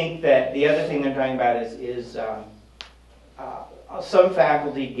I think that the other thing they're talking about is some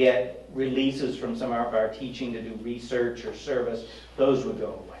faculty get releases from some of our teaching to do research or service. Those would go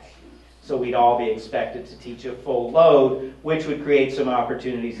away. So we'd all be expected to teach a full load, which would create some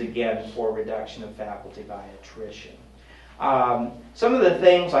opportunities, again, for reduction of faculty by attrition. Some of the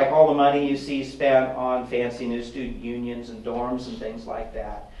things, like all the money you see spent on fancy new student unions and dorms and things like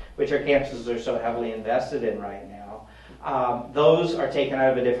that, which our campuses are so heavily invested in right now, those are taken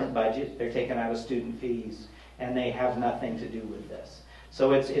out of a different budget. They're taken out of student fees, and they have nothing to do with this.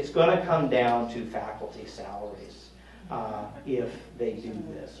 So it's going to come down to faculty salaries if they do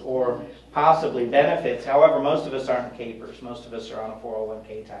this, or possibly benefits. However, most of us aren't capers. Most of us are on a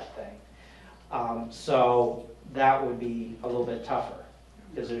 401k type thing. So that would be a little bit tougher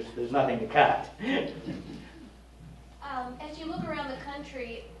because there's nothing to cut. As you look around the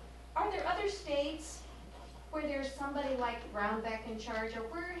country, are there other states where there's somebody like Brownback in charge, or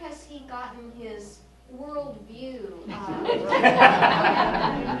where has he gotten his worldview?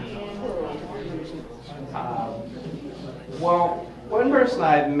 Well, one person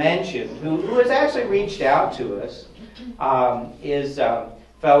I've mentioned who has actually reached out to us is a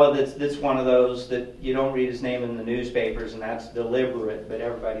fellow that's one of those that you don't read his name in the newspapers, and that's deliberate, but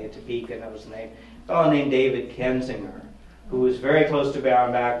everybody at Topeka knows the name. A fellow named David Kensinger, who was very close to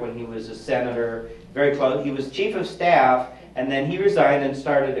Brownback when he was a senator, very close. He was chief of staff, and then he resigned and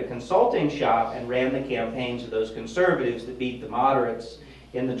started a consulting shop and ran the campaigns of those conservatives that beat the moderates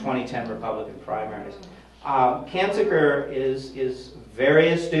in the 2010 Republican primaries. Kensinger is very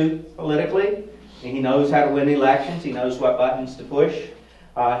astute politically. He knows how to win elections. He knows what buttons to push.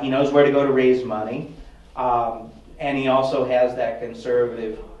 He knows where to go to raise money. And he also has that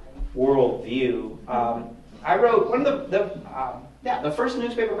conservative worldview. I wrote one of the first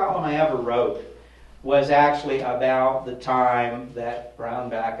newspaper column I ever wrote was actually about the time that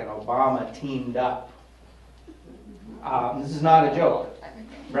Brownback and Obama teamed up. This is not a joke.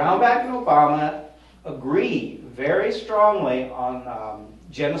 Brownback and Obama agreed very strongly on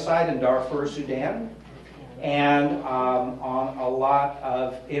genocide in Darfur, Sudan, and on a lot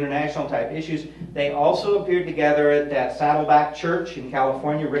of international type issues. They also appeared together at that Saddleback Church in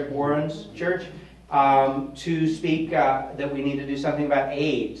California, Rick Warren's church, to speak that we need to do something about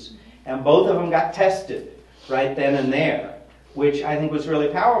AIDS. And both of them got tested right then and there, which I think was really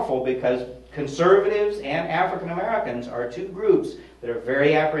powerful because conservatives and African Americans are two groups that are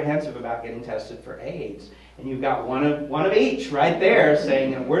very apprehensive about getting tested for AIDS. And you've got one of each right there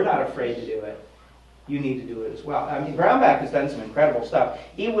saying, we're not afraid to do it. You need to do it as well. I mean, Brownback has done some incredible stuff.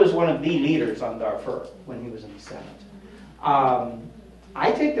 He was one of the leaders on Darfur when he was in the Senate.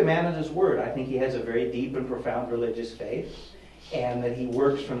 I take the man at his word. I think he has a very deep and profound religious faith, and that he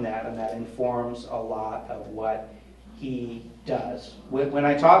works from that, and that informs a lot of what he does. When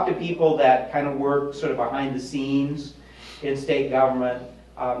I talk to people that kind of work sort of behind the scenes in state government,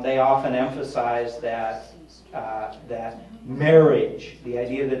 they often emphasize that marriage, the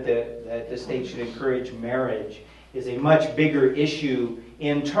idea that the state should encourage marriage, is a much bigger issue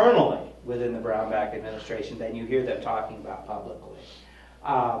internally within the Brownback administration than you hear them talking about publicly.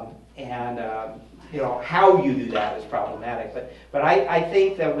 How you do that is problematic. But I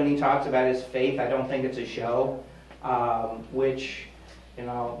think that when he talks about his faith, I don't think it's a show, which,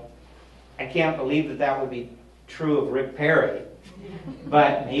 I can't believe that would be true of Rick Perry.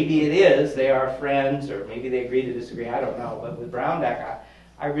 But maybe it is. They are friends, or maybe they agree to disagree. I don't know. But with Brownback,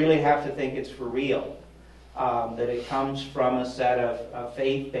 I really have to think it's for real. That it comes from a set of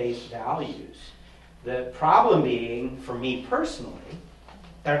faith-based values. The problem being, for me personally,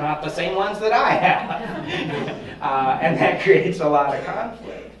 they're not the same ones that I have. And that creates a lot of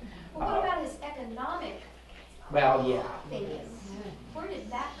conflict. Well, what about his economic Well, yeah. thinking? Where did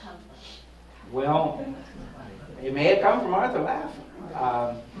that come from? Well, it may have come from Arthur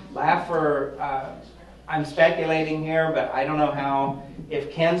Laffer. Laffer, I'm speculating here, but I don't know how.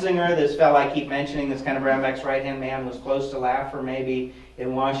 If Kensinger, this fellow I keep mentioning, this kind of Brownback's right-hand man, was close to Laffer, maybe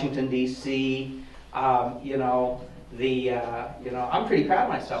in Washington, D.C., I'm pretty proud of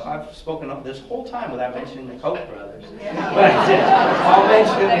myself. I've spoken this whole time without mentioning the Koch brothers. But I'll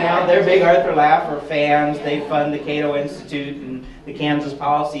mention it now. They're big Arthur Laffer fans. They fund the Cato Institute and the Kansas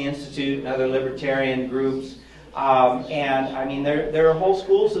Policy Institute and other libertarian groups. There are whole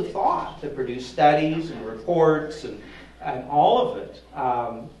schools of thought that produce studies and reports and all of it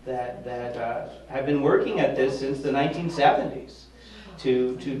that have been working at this since the 1970s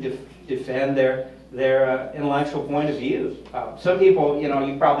to defend their intellectual point of view. Some people,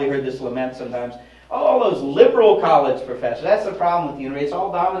 you've probably heard this lament sometimes, all those liberal college professors, that's the problem with the university, it's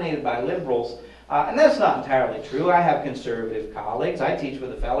all dominated by liberals. And that's not entirely true. I have conservative colleagues. I teach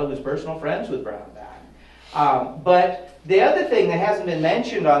with a fellow who's personal friends with Brownback. But the other thing that hasn't been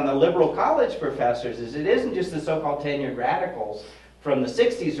mentioned on the liberal college professors is it isn't just the so-called tenured radicals from the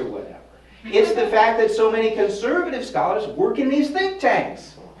 60s or whatever. It's the fact that so many conservative scholars work in these think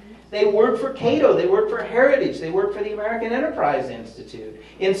tanks. They work for Cato, they work for Heritage, they work for the American Enterprise Institute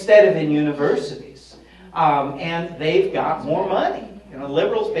instead of in universities. And they've got more money.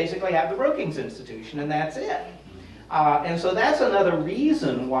 Liberals basically have the Brookings Institution, and that's it. And so that's another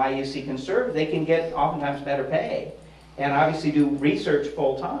reason why you see conservatives, they can get oftentimes better pay and obviously do research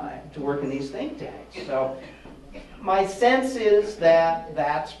full time to work in these think tanks. So my sense is that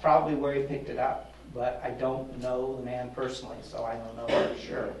that's probably where he picked it up, but I don't know the man personally, so I don't know for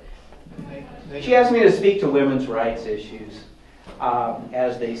sure. She asked me to speak to women's rights issues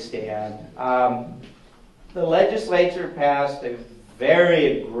as they stand. The legislature passed a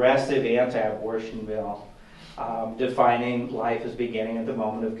very aggressive anti-abortion bill defining life as beginning at the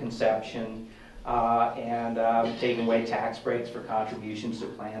moment of conception and taking away tax breaks for contributions to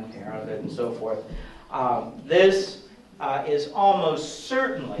Planned Parenthood and so forth. This is almost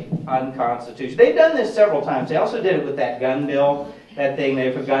certainly unconstitutional. They've done this several times. They also did it with that gun bill, that thing that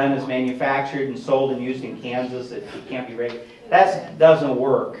if a gun is manufactured and sold and used in Kansas, it can't be raised. That doesn't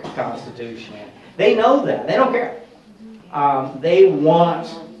work constitutionally. They know that. They don't care. They want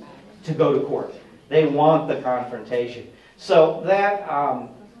to go to court. They want the confrontation. So that,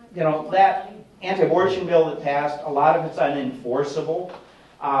 that anti-abortion bill that passed, a lot of it's unenforceable,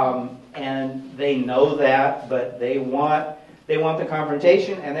 and they know that, but they want the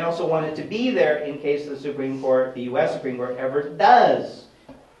confrontation, and they also want it to be there in case the Supreme Court, the U.S. Supreme Court, ever does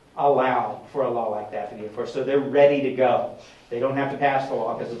allow for a law like that to be enforced. So they're ready to go. They don't have to pass the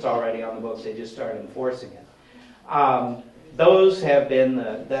law because it's already on the books. They just start enforcing it. Those have been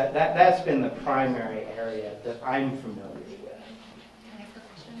that's been the primary area that I'm familiar with.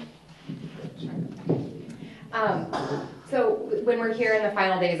 So when we're here in the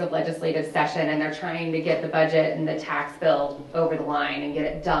final days of legislative session and they're trying to get the budget and the tax bill over the line and get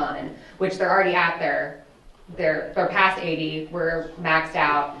it done, which they're already at they're past 80, we're maxed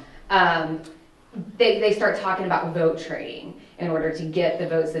out. They start talking about vote trading in order to get the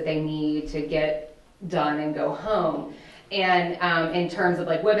votes that they need to get done and go home. And in terms of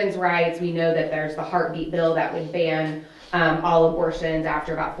like women's rights, we know that there's the heartbeat bill that would ban all abortions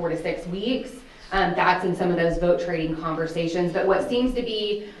after about 4 to 6 weeks. That's in some of those vote trading conversations. But what seems to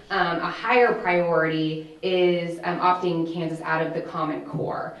be a higher priority is opting Kansas out of the Common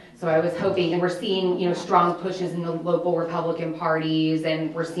Core. So I was hoping, and we're seeing strong pushes in the local Republican parties,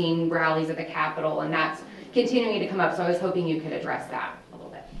 and we're seeing rallies at the Capitol, and that's continuing to come up. So I was hoping you could address that a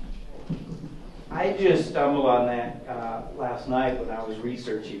little bit. I just stumbled on that last night when I was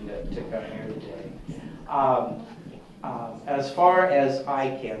researching to come here today. As far as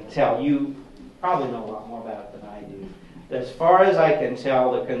I can tell, you probably know a lot more about it than I do. As far as I can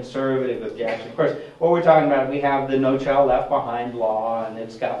tell, the conservative objection, of course, what we're talking about, we have the No Child Left Behind law, and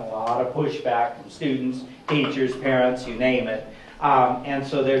it's gotten a lot of pushback from students, teachers, parents, you name it. And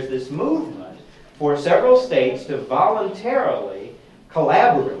so there's this movement for several states to voluntarily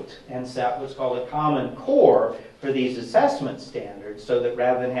collaborate and set what's called a common core for these assessment standards, so that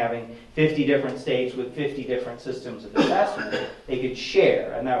rather than having 50 different states with 50 different systems of assessment, they could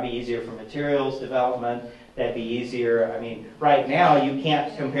share, and that would be easier for materials development. That'd be easier. I mean, right now you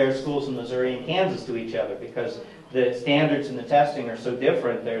can't compare schools in Missouri and Kansas to each other because the standards and the testing are so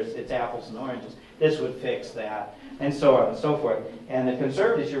different. It's apples and oranges. This would fix that, and so on and so forth. And the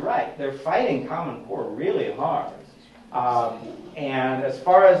conservatives, you're right, they're fighting Common Core really hard. And as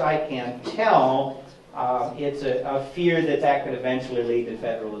far as I can tell, it's a fear that could eventually lead to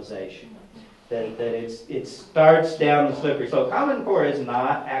federalization. That it starts down the slippery slope. Common Core is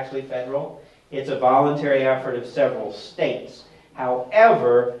not actually federal. It's a voluntary effort of several states.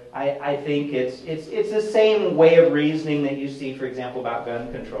 However, I think it's the same way of reasoning that you see, for example, about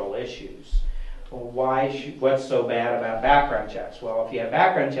gun control issues. Well, what's so bad about background checks? Well, if you have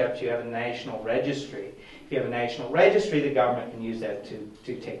background checks, you have a national registry. If you have a national registry, the government can use that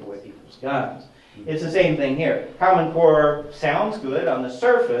to take away people's guns. It's the same thing here. Common Core sounds good on the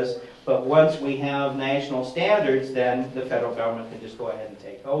surface, but once we have national standards, then the federal government can just go ahead and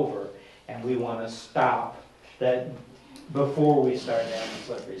take over. And we want to stop that before we start down the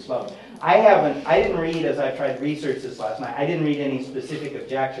slippery slope. I didn't read, as I tried to research this last night, I didn't read any specific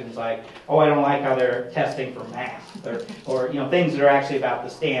objections like, oh, I don't like how they're testing for math, or things that are actually about the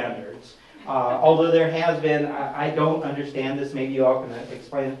standards. Although there has been, I don't understand this, maybe you all can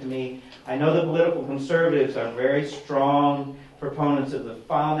explain it to me. I know the political conservatives are very strong proponents of the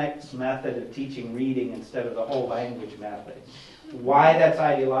phonics method of teaching reading instead of the whole language method. Why that's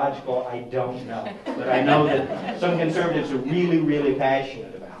ideological, I don't know. But I know that some conservatives are really, really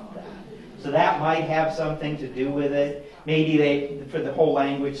passionate about that. So that might have something to do with it. Maybe for the whole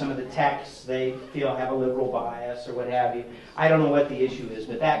language, some of the texts they feel have a liberal bias or what have you. I don't know what the issue is,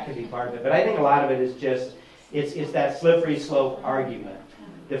 but that could be part of it. But I think a lot of it is just, it's that slippery slope argument.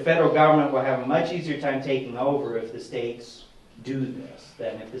 The federal government will have a much easier time taking over if the states do this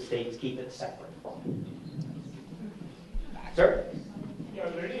than if the states keep it separate. Sir? Yeah, are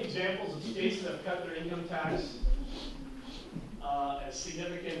there any examples of states that have cut their income tax as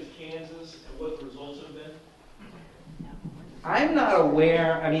significant as Kansas, and what the results have been? I'm not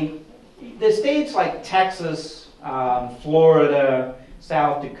aware. I mean, the states like Texas, Florida,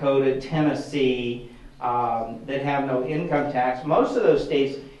 South Dakota, Tennessee, that have no income tax, most of those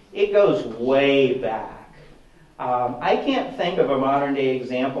states, it goes way back. I can't think of a modern day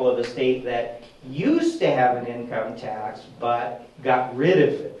example of a state that used to have an income tax but got rid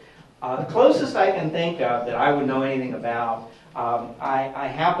of it. The closest I can think of that I would know anything about, I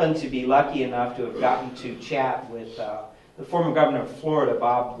happen to be lucky enough to have gotten to chat with the former governor of Florida,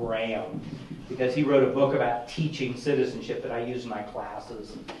 Bob Graham, because he wrote a book about teaching citizenship that I use in my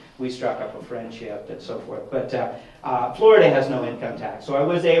classes. And we struck up a friendship and so forth. But Florida has no income tax, so I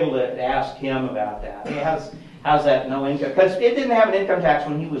was able to ask him about that. How's that no income? Because it didn't have an income tax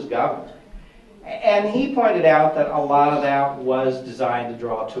when he was governor. And he pointed out that a lot of that was designed to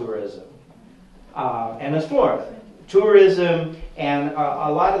draw tourism. And it's Florida. Tourism and a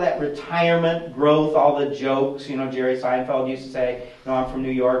lot of that retirement growth, all the jokes, Jerry Seinfeld used to say, I'm from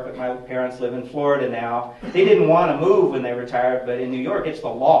New York, but my parents live in Florida now. They didn't want to move when they retired, but in New York, it's the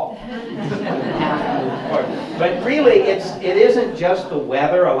law. But really, it isn't just the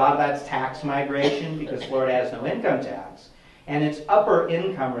weather. A lot of that's tax migration because Florida has no income tax. And it's upper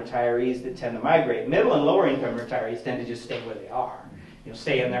income retirees that tend to migrate. Middle and lower income retirees tend to just stay where they are.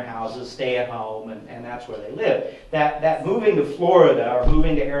 Stay in their houses, stay at home, and that's where they live. That moving to Florida or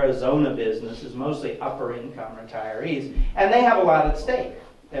moving to Arizona business is mostly upper income retirees, and they have a lot at stake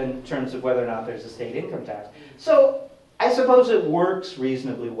in terms of whether or not there's a state income tax. So I suppose it works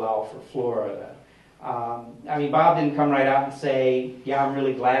reasonably well for Florida. Bob didn't come right out and say, yeah, I'm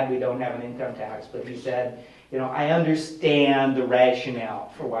really glad we don't have an income tax, but he said, I understand the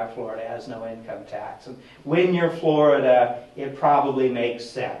rationale for why Florida has no income tax. And when you're Florida, it probably makes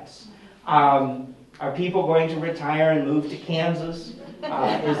sense. Are people going to retire and move to Kansas?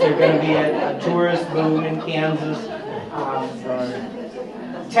 Is there going to be a tourist boom in Kansas?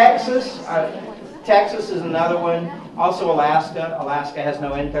 Texas. Texas is another one. Also Alaska. Alaska has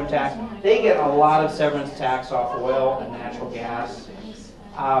no income tax. They get a lot of severance tax off oil and natural gas.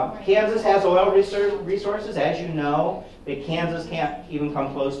 Kansas has oil resources, as you know, but Kansas can't even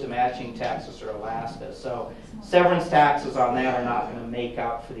come close to matching Texas or Alaska. So severance taxes on that are not going to make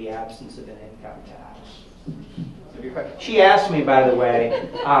up for the absence of an income tax. of your question. She asked me, by the way,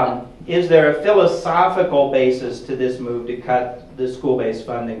 is there a philosophical basis to this move to cut the school-based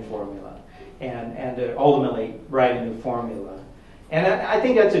funding formula and to ultimately write a new formula? And I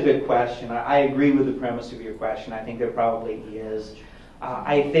think that's a good question. I agree with the premise of your question. I think there probably is.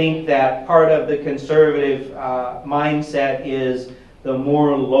 I think that part of the conservative mindset is the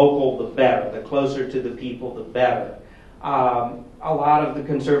more local, the better. The closer to the people, the better. A lot of the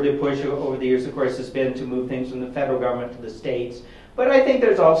conservative push over the years, of course, has been to move things from the federal government to the states. But I think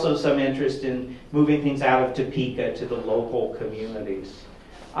there's also some interest in moving things out of Topeka to the local communities.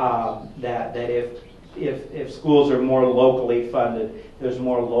 That if schools are more locally funded, there's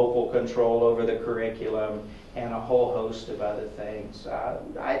more local control over the curriculum and a whole host of other things.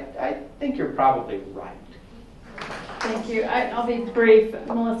 I think you're probably right. Thank you. I'll be brief.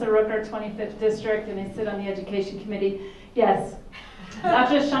 Melissa Rooker, 25th District, and I sit on the Education Committee. Yes, not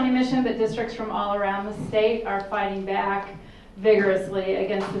just Shawnee Mission, but districts from all around the state are fighting back vigorously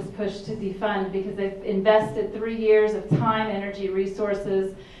against this push to defund because they've invested 3 years of time, energy,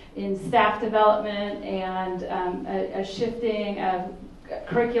 resources in staff development and a shifting of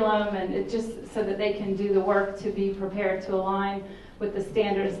curriculum, and it just so that they can do the work to be prepared to align with the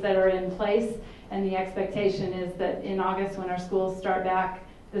standards that are in place. And the expectation is that in August, when our schools start back,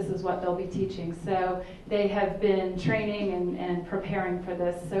 this is what they'll be teaching. So they have been training and preparing for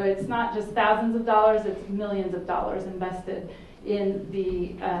this. So it's not just thousands of dollars, it's millions of dollars invested in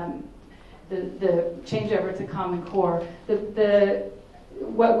the changeover to Common Core.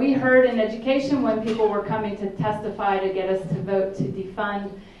 What we heard in education when people were coming to testify to get us to vote to defund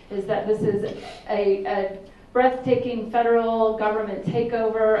is that this is a breathtaking federal government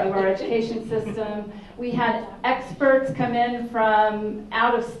takeover of our education system. We had experts come in from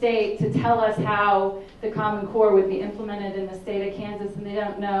out of state to tell us how the Common Core would be implemented in the state of Kansas, and they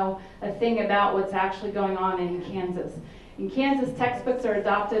don't know a thing about what's actually going on in Kansas. In Kansas, textbooks are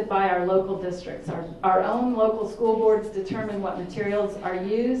adopted by our local districts. Our own local school boards determine what materials are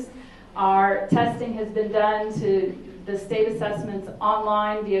used. Our testing has been done to the state assessments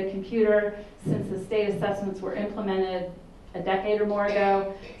online via computer since the state assessments were implemented a decade or more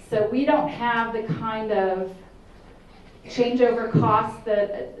ago. So we don't have the kind of changeover costs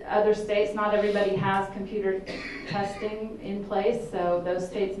that other states, not everybody has computer testing in place, so those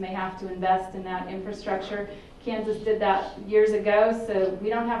states may have to invest in that infrastructure. Kansas did that years ago, so we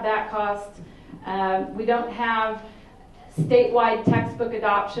don't have that cost. We don't have statewide textbook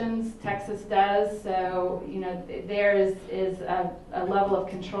adoptions. Texas does, so there is a level of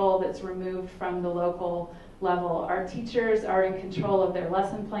control that's removed from the local level. Our teachers are in control of their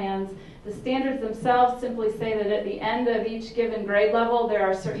lesson plans. The standards themselves simply say that at the end of each given grade level, there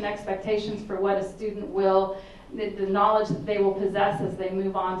are certain expectations for what a student will, the knowledge that they will possess as they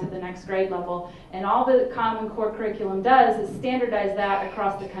move on to the next grade level. And all the Common Core curriculum does is standardize that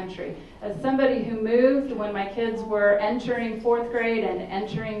across the country. As somebody who moved when my kids were entering 4th grade and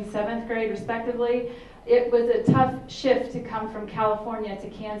entering 7th grade respectively, it was a tough shift to come from California to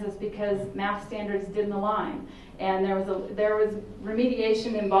Kansas because math standards didn't align. And there was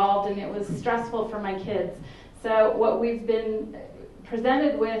remediation involved, and it was stressful for my kids. So what we've been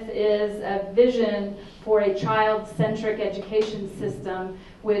presented with is a vision for a child-centric education system,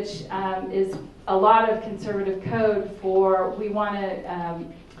 which is a lot of conservative code for we want to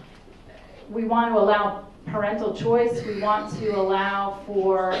allow parental choice. We want to allow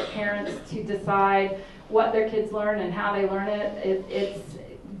for parents to decide what their kids learn and how they learn it. It's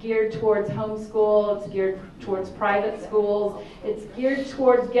geared towards homeschool. It's geared towards private schools. It's geared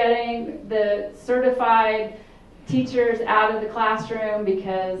towards getting the certified teachers out of the classroom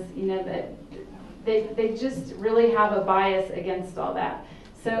because they just really have a bias against all that.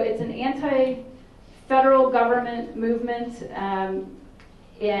 So it's an anti-federal government movement, and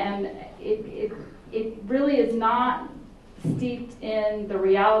it really is not steeped in the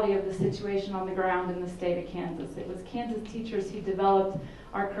reality of the situation on the ground in the state of Kansas. It was Kansas teachers who developed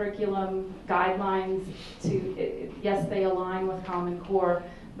our curriculum guidelines to, yes, they align with Common Core,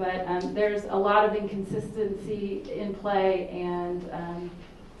 but there's a lot of inconsistency in play, and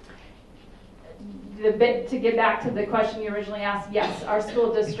to get back to the question you originally asked, yes, our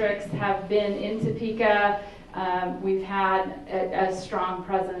school districts have been in Topeka. We've had a strong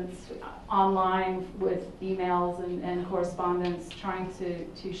presence online with emails and correspondence trying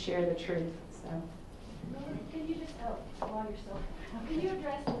to share the truth. So, can you just while you're still, can you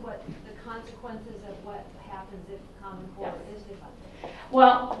address what the consequences of what happens if Common Core is defunded?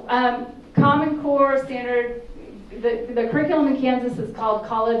 Well, Common Core standard. The curriculum in Kansas is called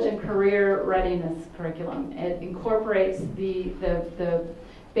College and Career Readiness Curriculum. It incorporates the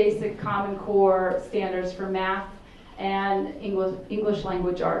basic Common Core standards for math and English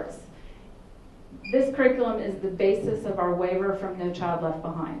language arts. This curriculum is the basis of our waiver from No Child Left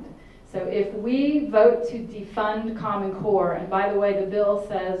Behind. So if we vote to defund Common Core, and by the way, the bill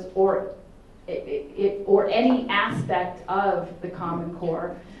says, or any aspect of the Common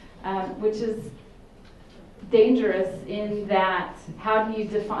Core, which is dangerous in that, how do you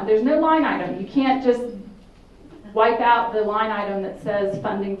define, there's no line item. You can't just wipe out the line item that says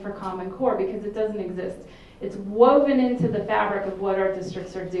funding for Common Core because it doesn't exist. It's woven into the fabric of what our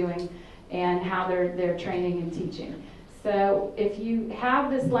districts are doing and how they're training and teaching. So if you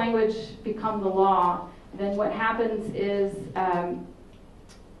have this language become the law, then what happens is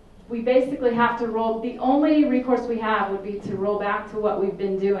we basically have to roll, the only recourse we have would be to roll back to what we've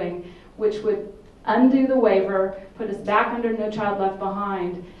been doing, which would undo the waiver, put us back under No Child Left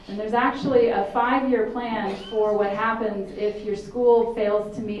Behind. And there's actually a 5-year plan for what happens if your school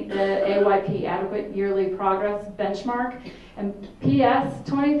fails to meet the AYP, Adequate Yearly Progress benchmark. And PS,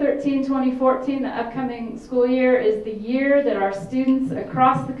 2013-2014, the upcoming school year, is the year that our students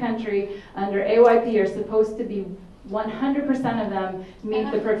across the country under AYP are supposed to be 100% of them meet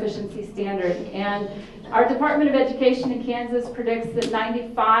the proficiency standard. And our Department of Education in Kansas predicts that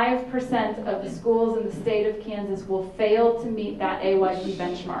 95% of the schools in the state of Kansas will fail to meet that AYP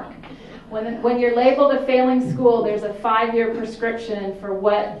benchmark. When you're labeled a failing school, there's a 5-year prescription for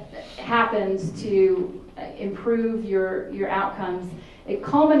what happens to improve your outcomes. It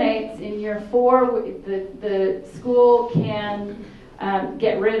culminates in year 4. The school can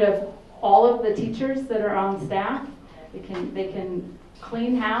get rid of all of the teachers that are on staff. They can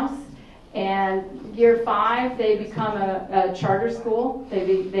clean house. And year 5, they become a charter school.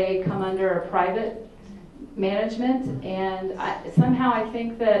 They come under a private management. And somehow I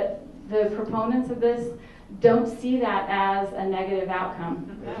think that the proponents of this don't see that as a negative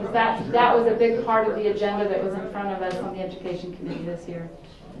outcome. Because that was a big part of the agenda that was in front of us on the Education Committee this year.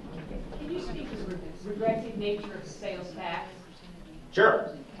 Can you speak to the regressive nature of the sales tax?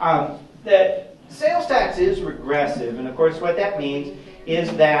 Sure. The sales tax is regressive, and of course what that means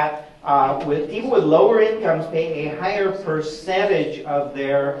is that with people with lower incomes pay a higher percentage of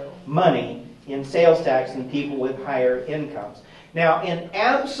their money in sales tax than people with higher incomes. Now, in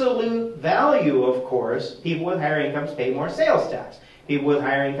absolute value, of course, people with higher incomes pay more sales tax. People with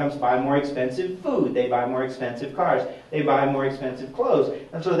higher incomes buy more expensive food. They buy more expensive cars. They buy more expensive clothes.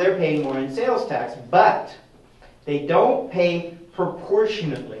 And so they're paying more in sales tax. But they don't pay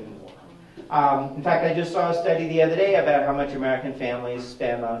proportionately more. In fact, I just saw a study the other day about how much American families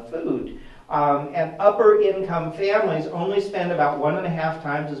spend on food. And upper income families only spend about 1.5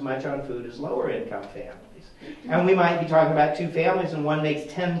 times as much on food as lower income families. And we might be talking about 2 families and one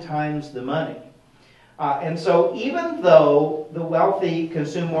makes 10 times the money. And so even though the wealthy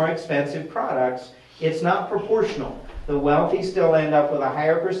consume more expensive products, it's not proportional. The wealthy still end up with a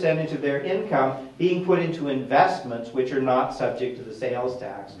higher percentage of their income being put into investments which are not subject to the sales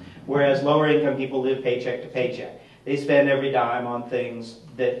tax, whereas lower income people live paycheck to paycheck. They spend every dime on things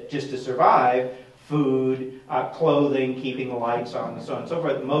that just to survive, food, clothing, keeping the lights on, and so on and so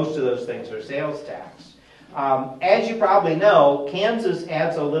forth. Most of those things are sales tax. As you probably know, Kansas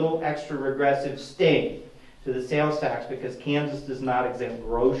adds a little extra regressive sting to the sales tax because Kansas does not exempt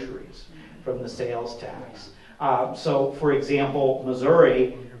groceries from the sales tax. So, for example,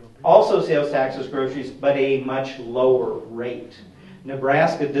 Missouri also sales taxes groceries, but a much lower rate.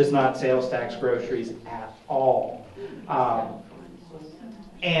 Nebraska does not sales tax groceries at all.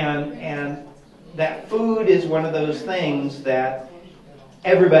 And that food is one of those things that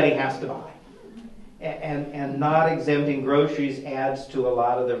everybody has to buy. And not exempting groceries adds to a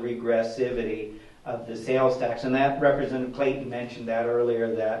lot of the regressivity of the sales tax. And that Representative Clayton mentioned that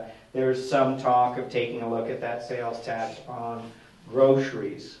earlier, that there's some talk of taking a look at that sales tax on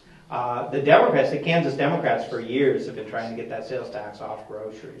groceries. The Democrats, the Kansas Democrats for years have been trying to get that sales tax off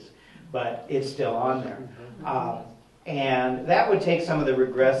groceries, but it's still on there. And that would take some of the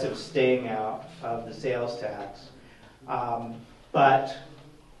regressive sting out of the sales tax. But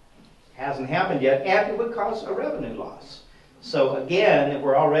hasn't happened yet, and it would cause a revenue loss. So again, if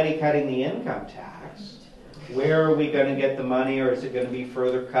we're already cutting the income tax, where are we going to get the money, or is it going to be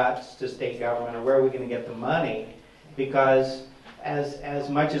further cuts to state government, or where are we going to get the money? Because as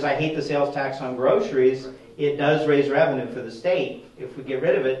much as I hate the sales tax on groceries, it does raise revenue for the state. If we get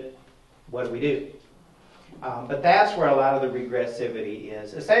rid of it, what do? But that's where a lot of the regressivity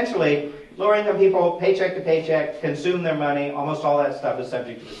is. Essentially, lower income people, paycheck to paycheck, consume their money. Almost all that stuff is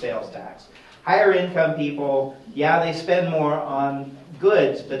subject to the sales tax. Higher income people, yeah, they spend more on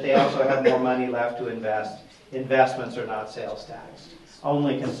goods, but they also have more money left to invest. Investments are not sales tax.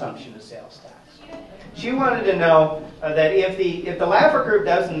 Only consumption is sales tax. She wanted to know that if the Laffer curve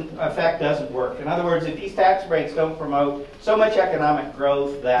doesn't work, in other words, if these tax breaks don't promote so much economic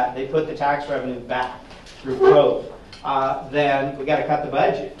growth that they put the tax revenue back through growth, then we got to cut the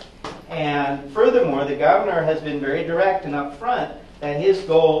budget. And furthermore, the governor has been very direct and upfront that his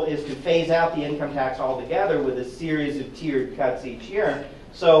goal is to phase out the income tax altogether with a series of tiered cuts each year.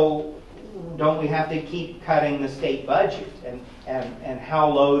 So don't we have to keep cutting the state budget? And how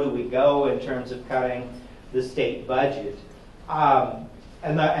low do we go in terms of cutting the state budget? And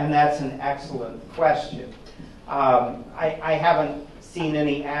that's an excellent question. I haven't seen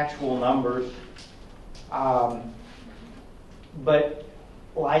any actual numbers. But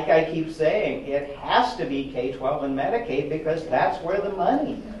like I keep saying, it has to be K-12 and Medicaid because that's where the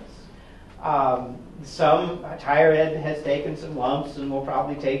money is. Some higher ed has taken some lumps and will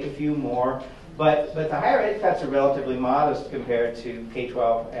probably take a few more, but the higher ed cuts are relatively modest compared to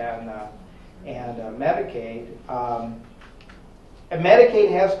K-12 and Medicaid. And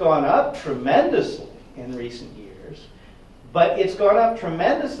Medicaid has gone up tremendously in recent years, but it's gone up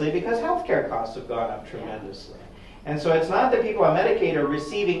tremendously because healthcare costs have gone up tremendously. And so it's not that people on Medicaid are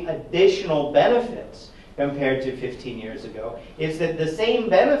receiving additional benefits compared to 15 years ago. It's that the same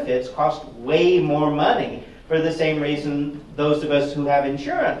benefits cost way more money for the same reason those of us who have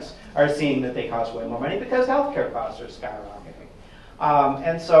insurance are seeing that they cost way more money because healthcare costs are skyrocketing.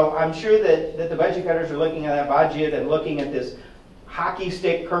 And so I'm sure that the budget cutters are looking at that budget and looking at this hockey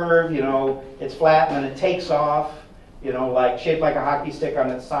stick curve. You know, it's flat and then it takes off, you know, like shaped like a hockey stick on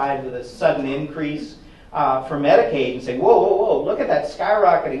its side with a sudden increase. For Medicaid and say, whoa, look at that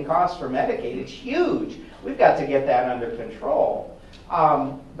skyrocketing cost for Medicaid. It's huge. We've got to get that under control.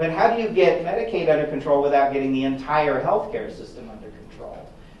 But how do you get Medicaid under control without getting the entire healthcare system under control?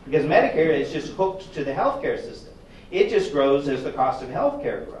 Because Medicare is just hooked to the healthcare system. It just grows as the cost of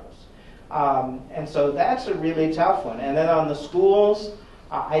healthcare grows. And so that's a really tough one. And then on the schools,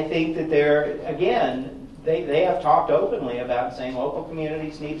 I think that they're, again, they have talked openly about saying local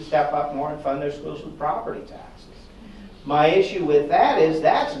communities need to step up more and fund their schools with property taxes. My issue with that is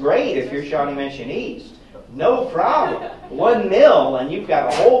that's great if you're Shawnee Mission East. No problem. $1 million and you've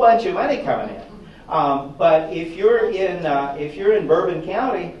got a whole bunch of money coming in. But if you're in Bourbon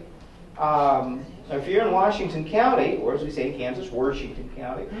County, if you're in Washington County, or as we say in Kansas, Washington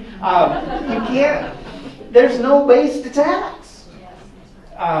County, you can't. There's no base to tax.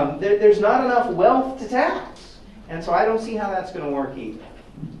 There's not enough wealth to tax. And so I don't see how that's going to work either.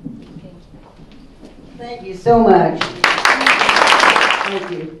 Thank you so much.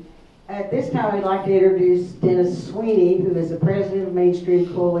 Thank you. At this time, I'd like to introduce Dennis Sweeney, who is the president of Main Street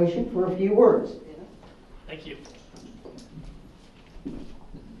Coalition, for a few words. Thank you.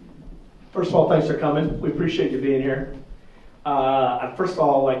 First of all, thanks for coming. We appreciate you being here. First of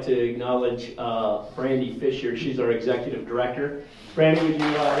all, I'd like to acknowledge Brandy Fisher. She's our executive director. Brandy, would you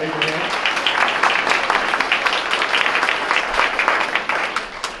raise your hand?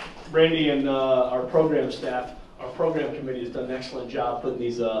 Brandy and our program staff, our program committee has done an excellent job putting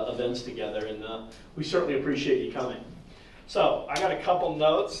these events together, and we certainly appreciate you coming. So, I got a couple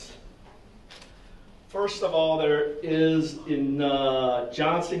notes. First of all, there is in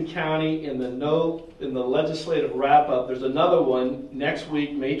Johnson County in the legislative wrap-up, there's another one next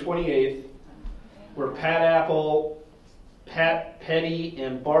week, May 28th, where Pat Apple, Pat Petty,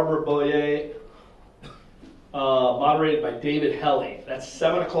 and Barbara Boyer, moderated by David Helly. That's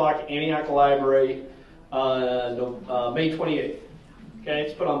 7 o'clock, Antioch Library, May 28th. Okay,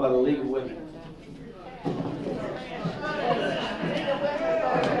 it's put on by the League of Women. League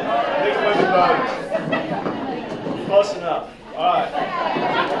of Women Voters. Close enough. All right.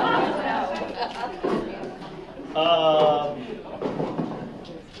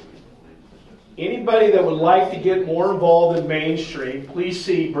 Anybody that would like to get more involved in mainstream, please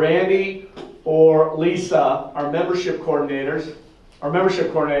see Brandy or Lisa, our membership coordinator.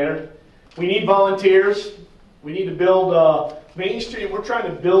 We need volunteers. We need to build mainstream. We're trying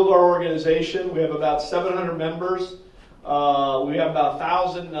to build our organization. We have about 700 members. We have about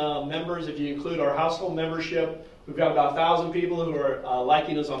 1,000 members if you include our household membership. We've got about 1,000 people who are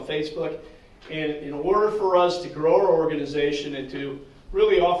liking us on Facebook. And in order for us to grow our organization and to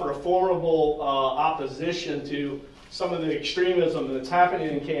really offer a formidable opposition to some of the extremism that's happening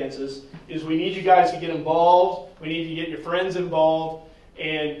in Kansas, is we need you guys to get involved. We need to get your friends involved.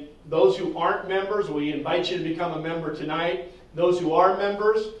 And those who aren't members, we invite you to become a member tonight. Those who are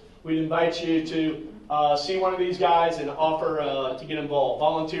members, we invite you to see one of these guys and offer to get involved.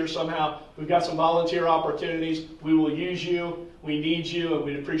 Volunteer somehow. We've got some volunteer opportunities. We will use you. We need you, and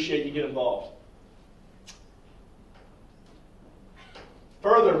we'd appreciate you get involved.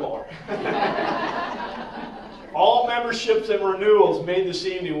 Furthermore, memberships and renewals made this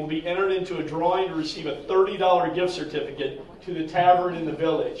evening will be entered into a drawing to receive a $30 gift certificate to the tavern in the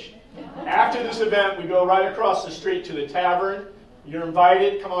village. After this event, we go right across the street to the tavern. You're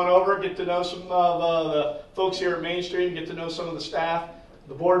invited. Come on over, get to know some of the folks here at Main Street, get to know some of the staff,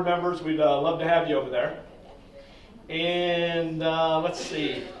 the board members. We'd love to have you over there. And let's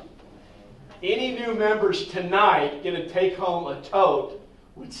see. Any new members tonight get to take home a tote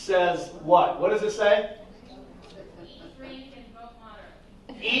which says what? What does it say?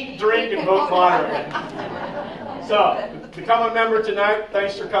 Eat, drink, and vote moderately. So, become a member tonight.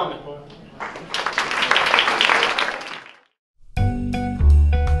 Thanks for coming.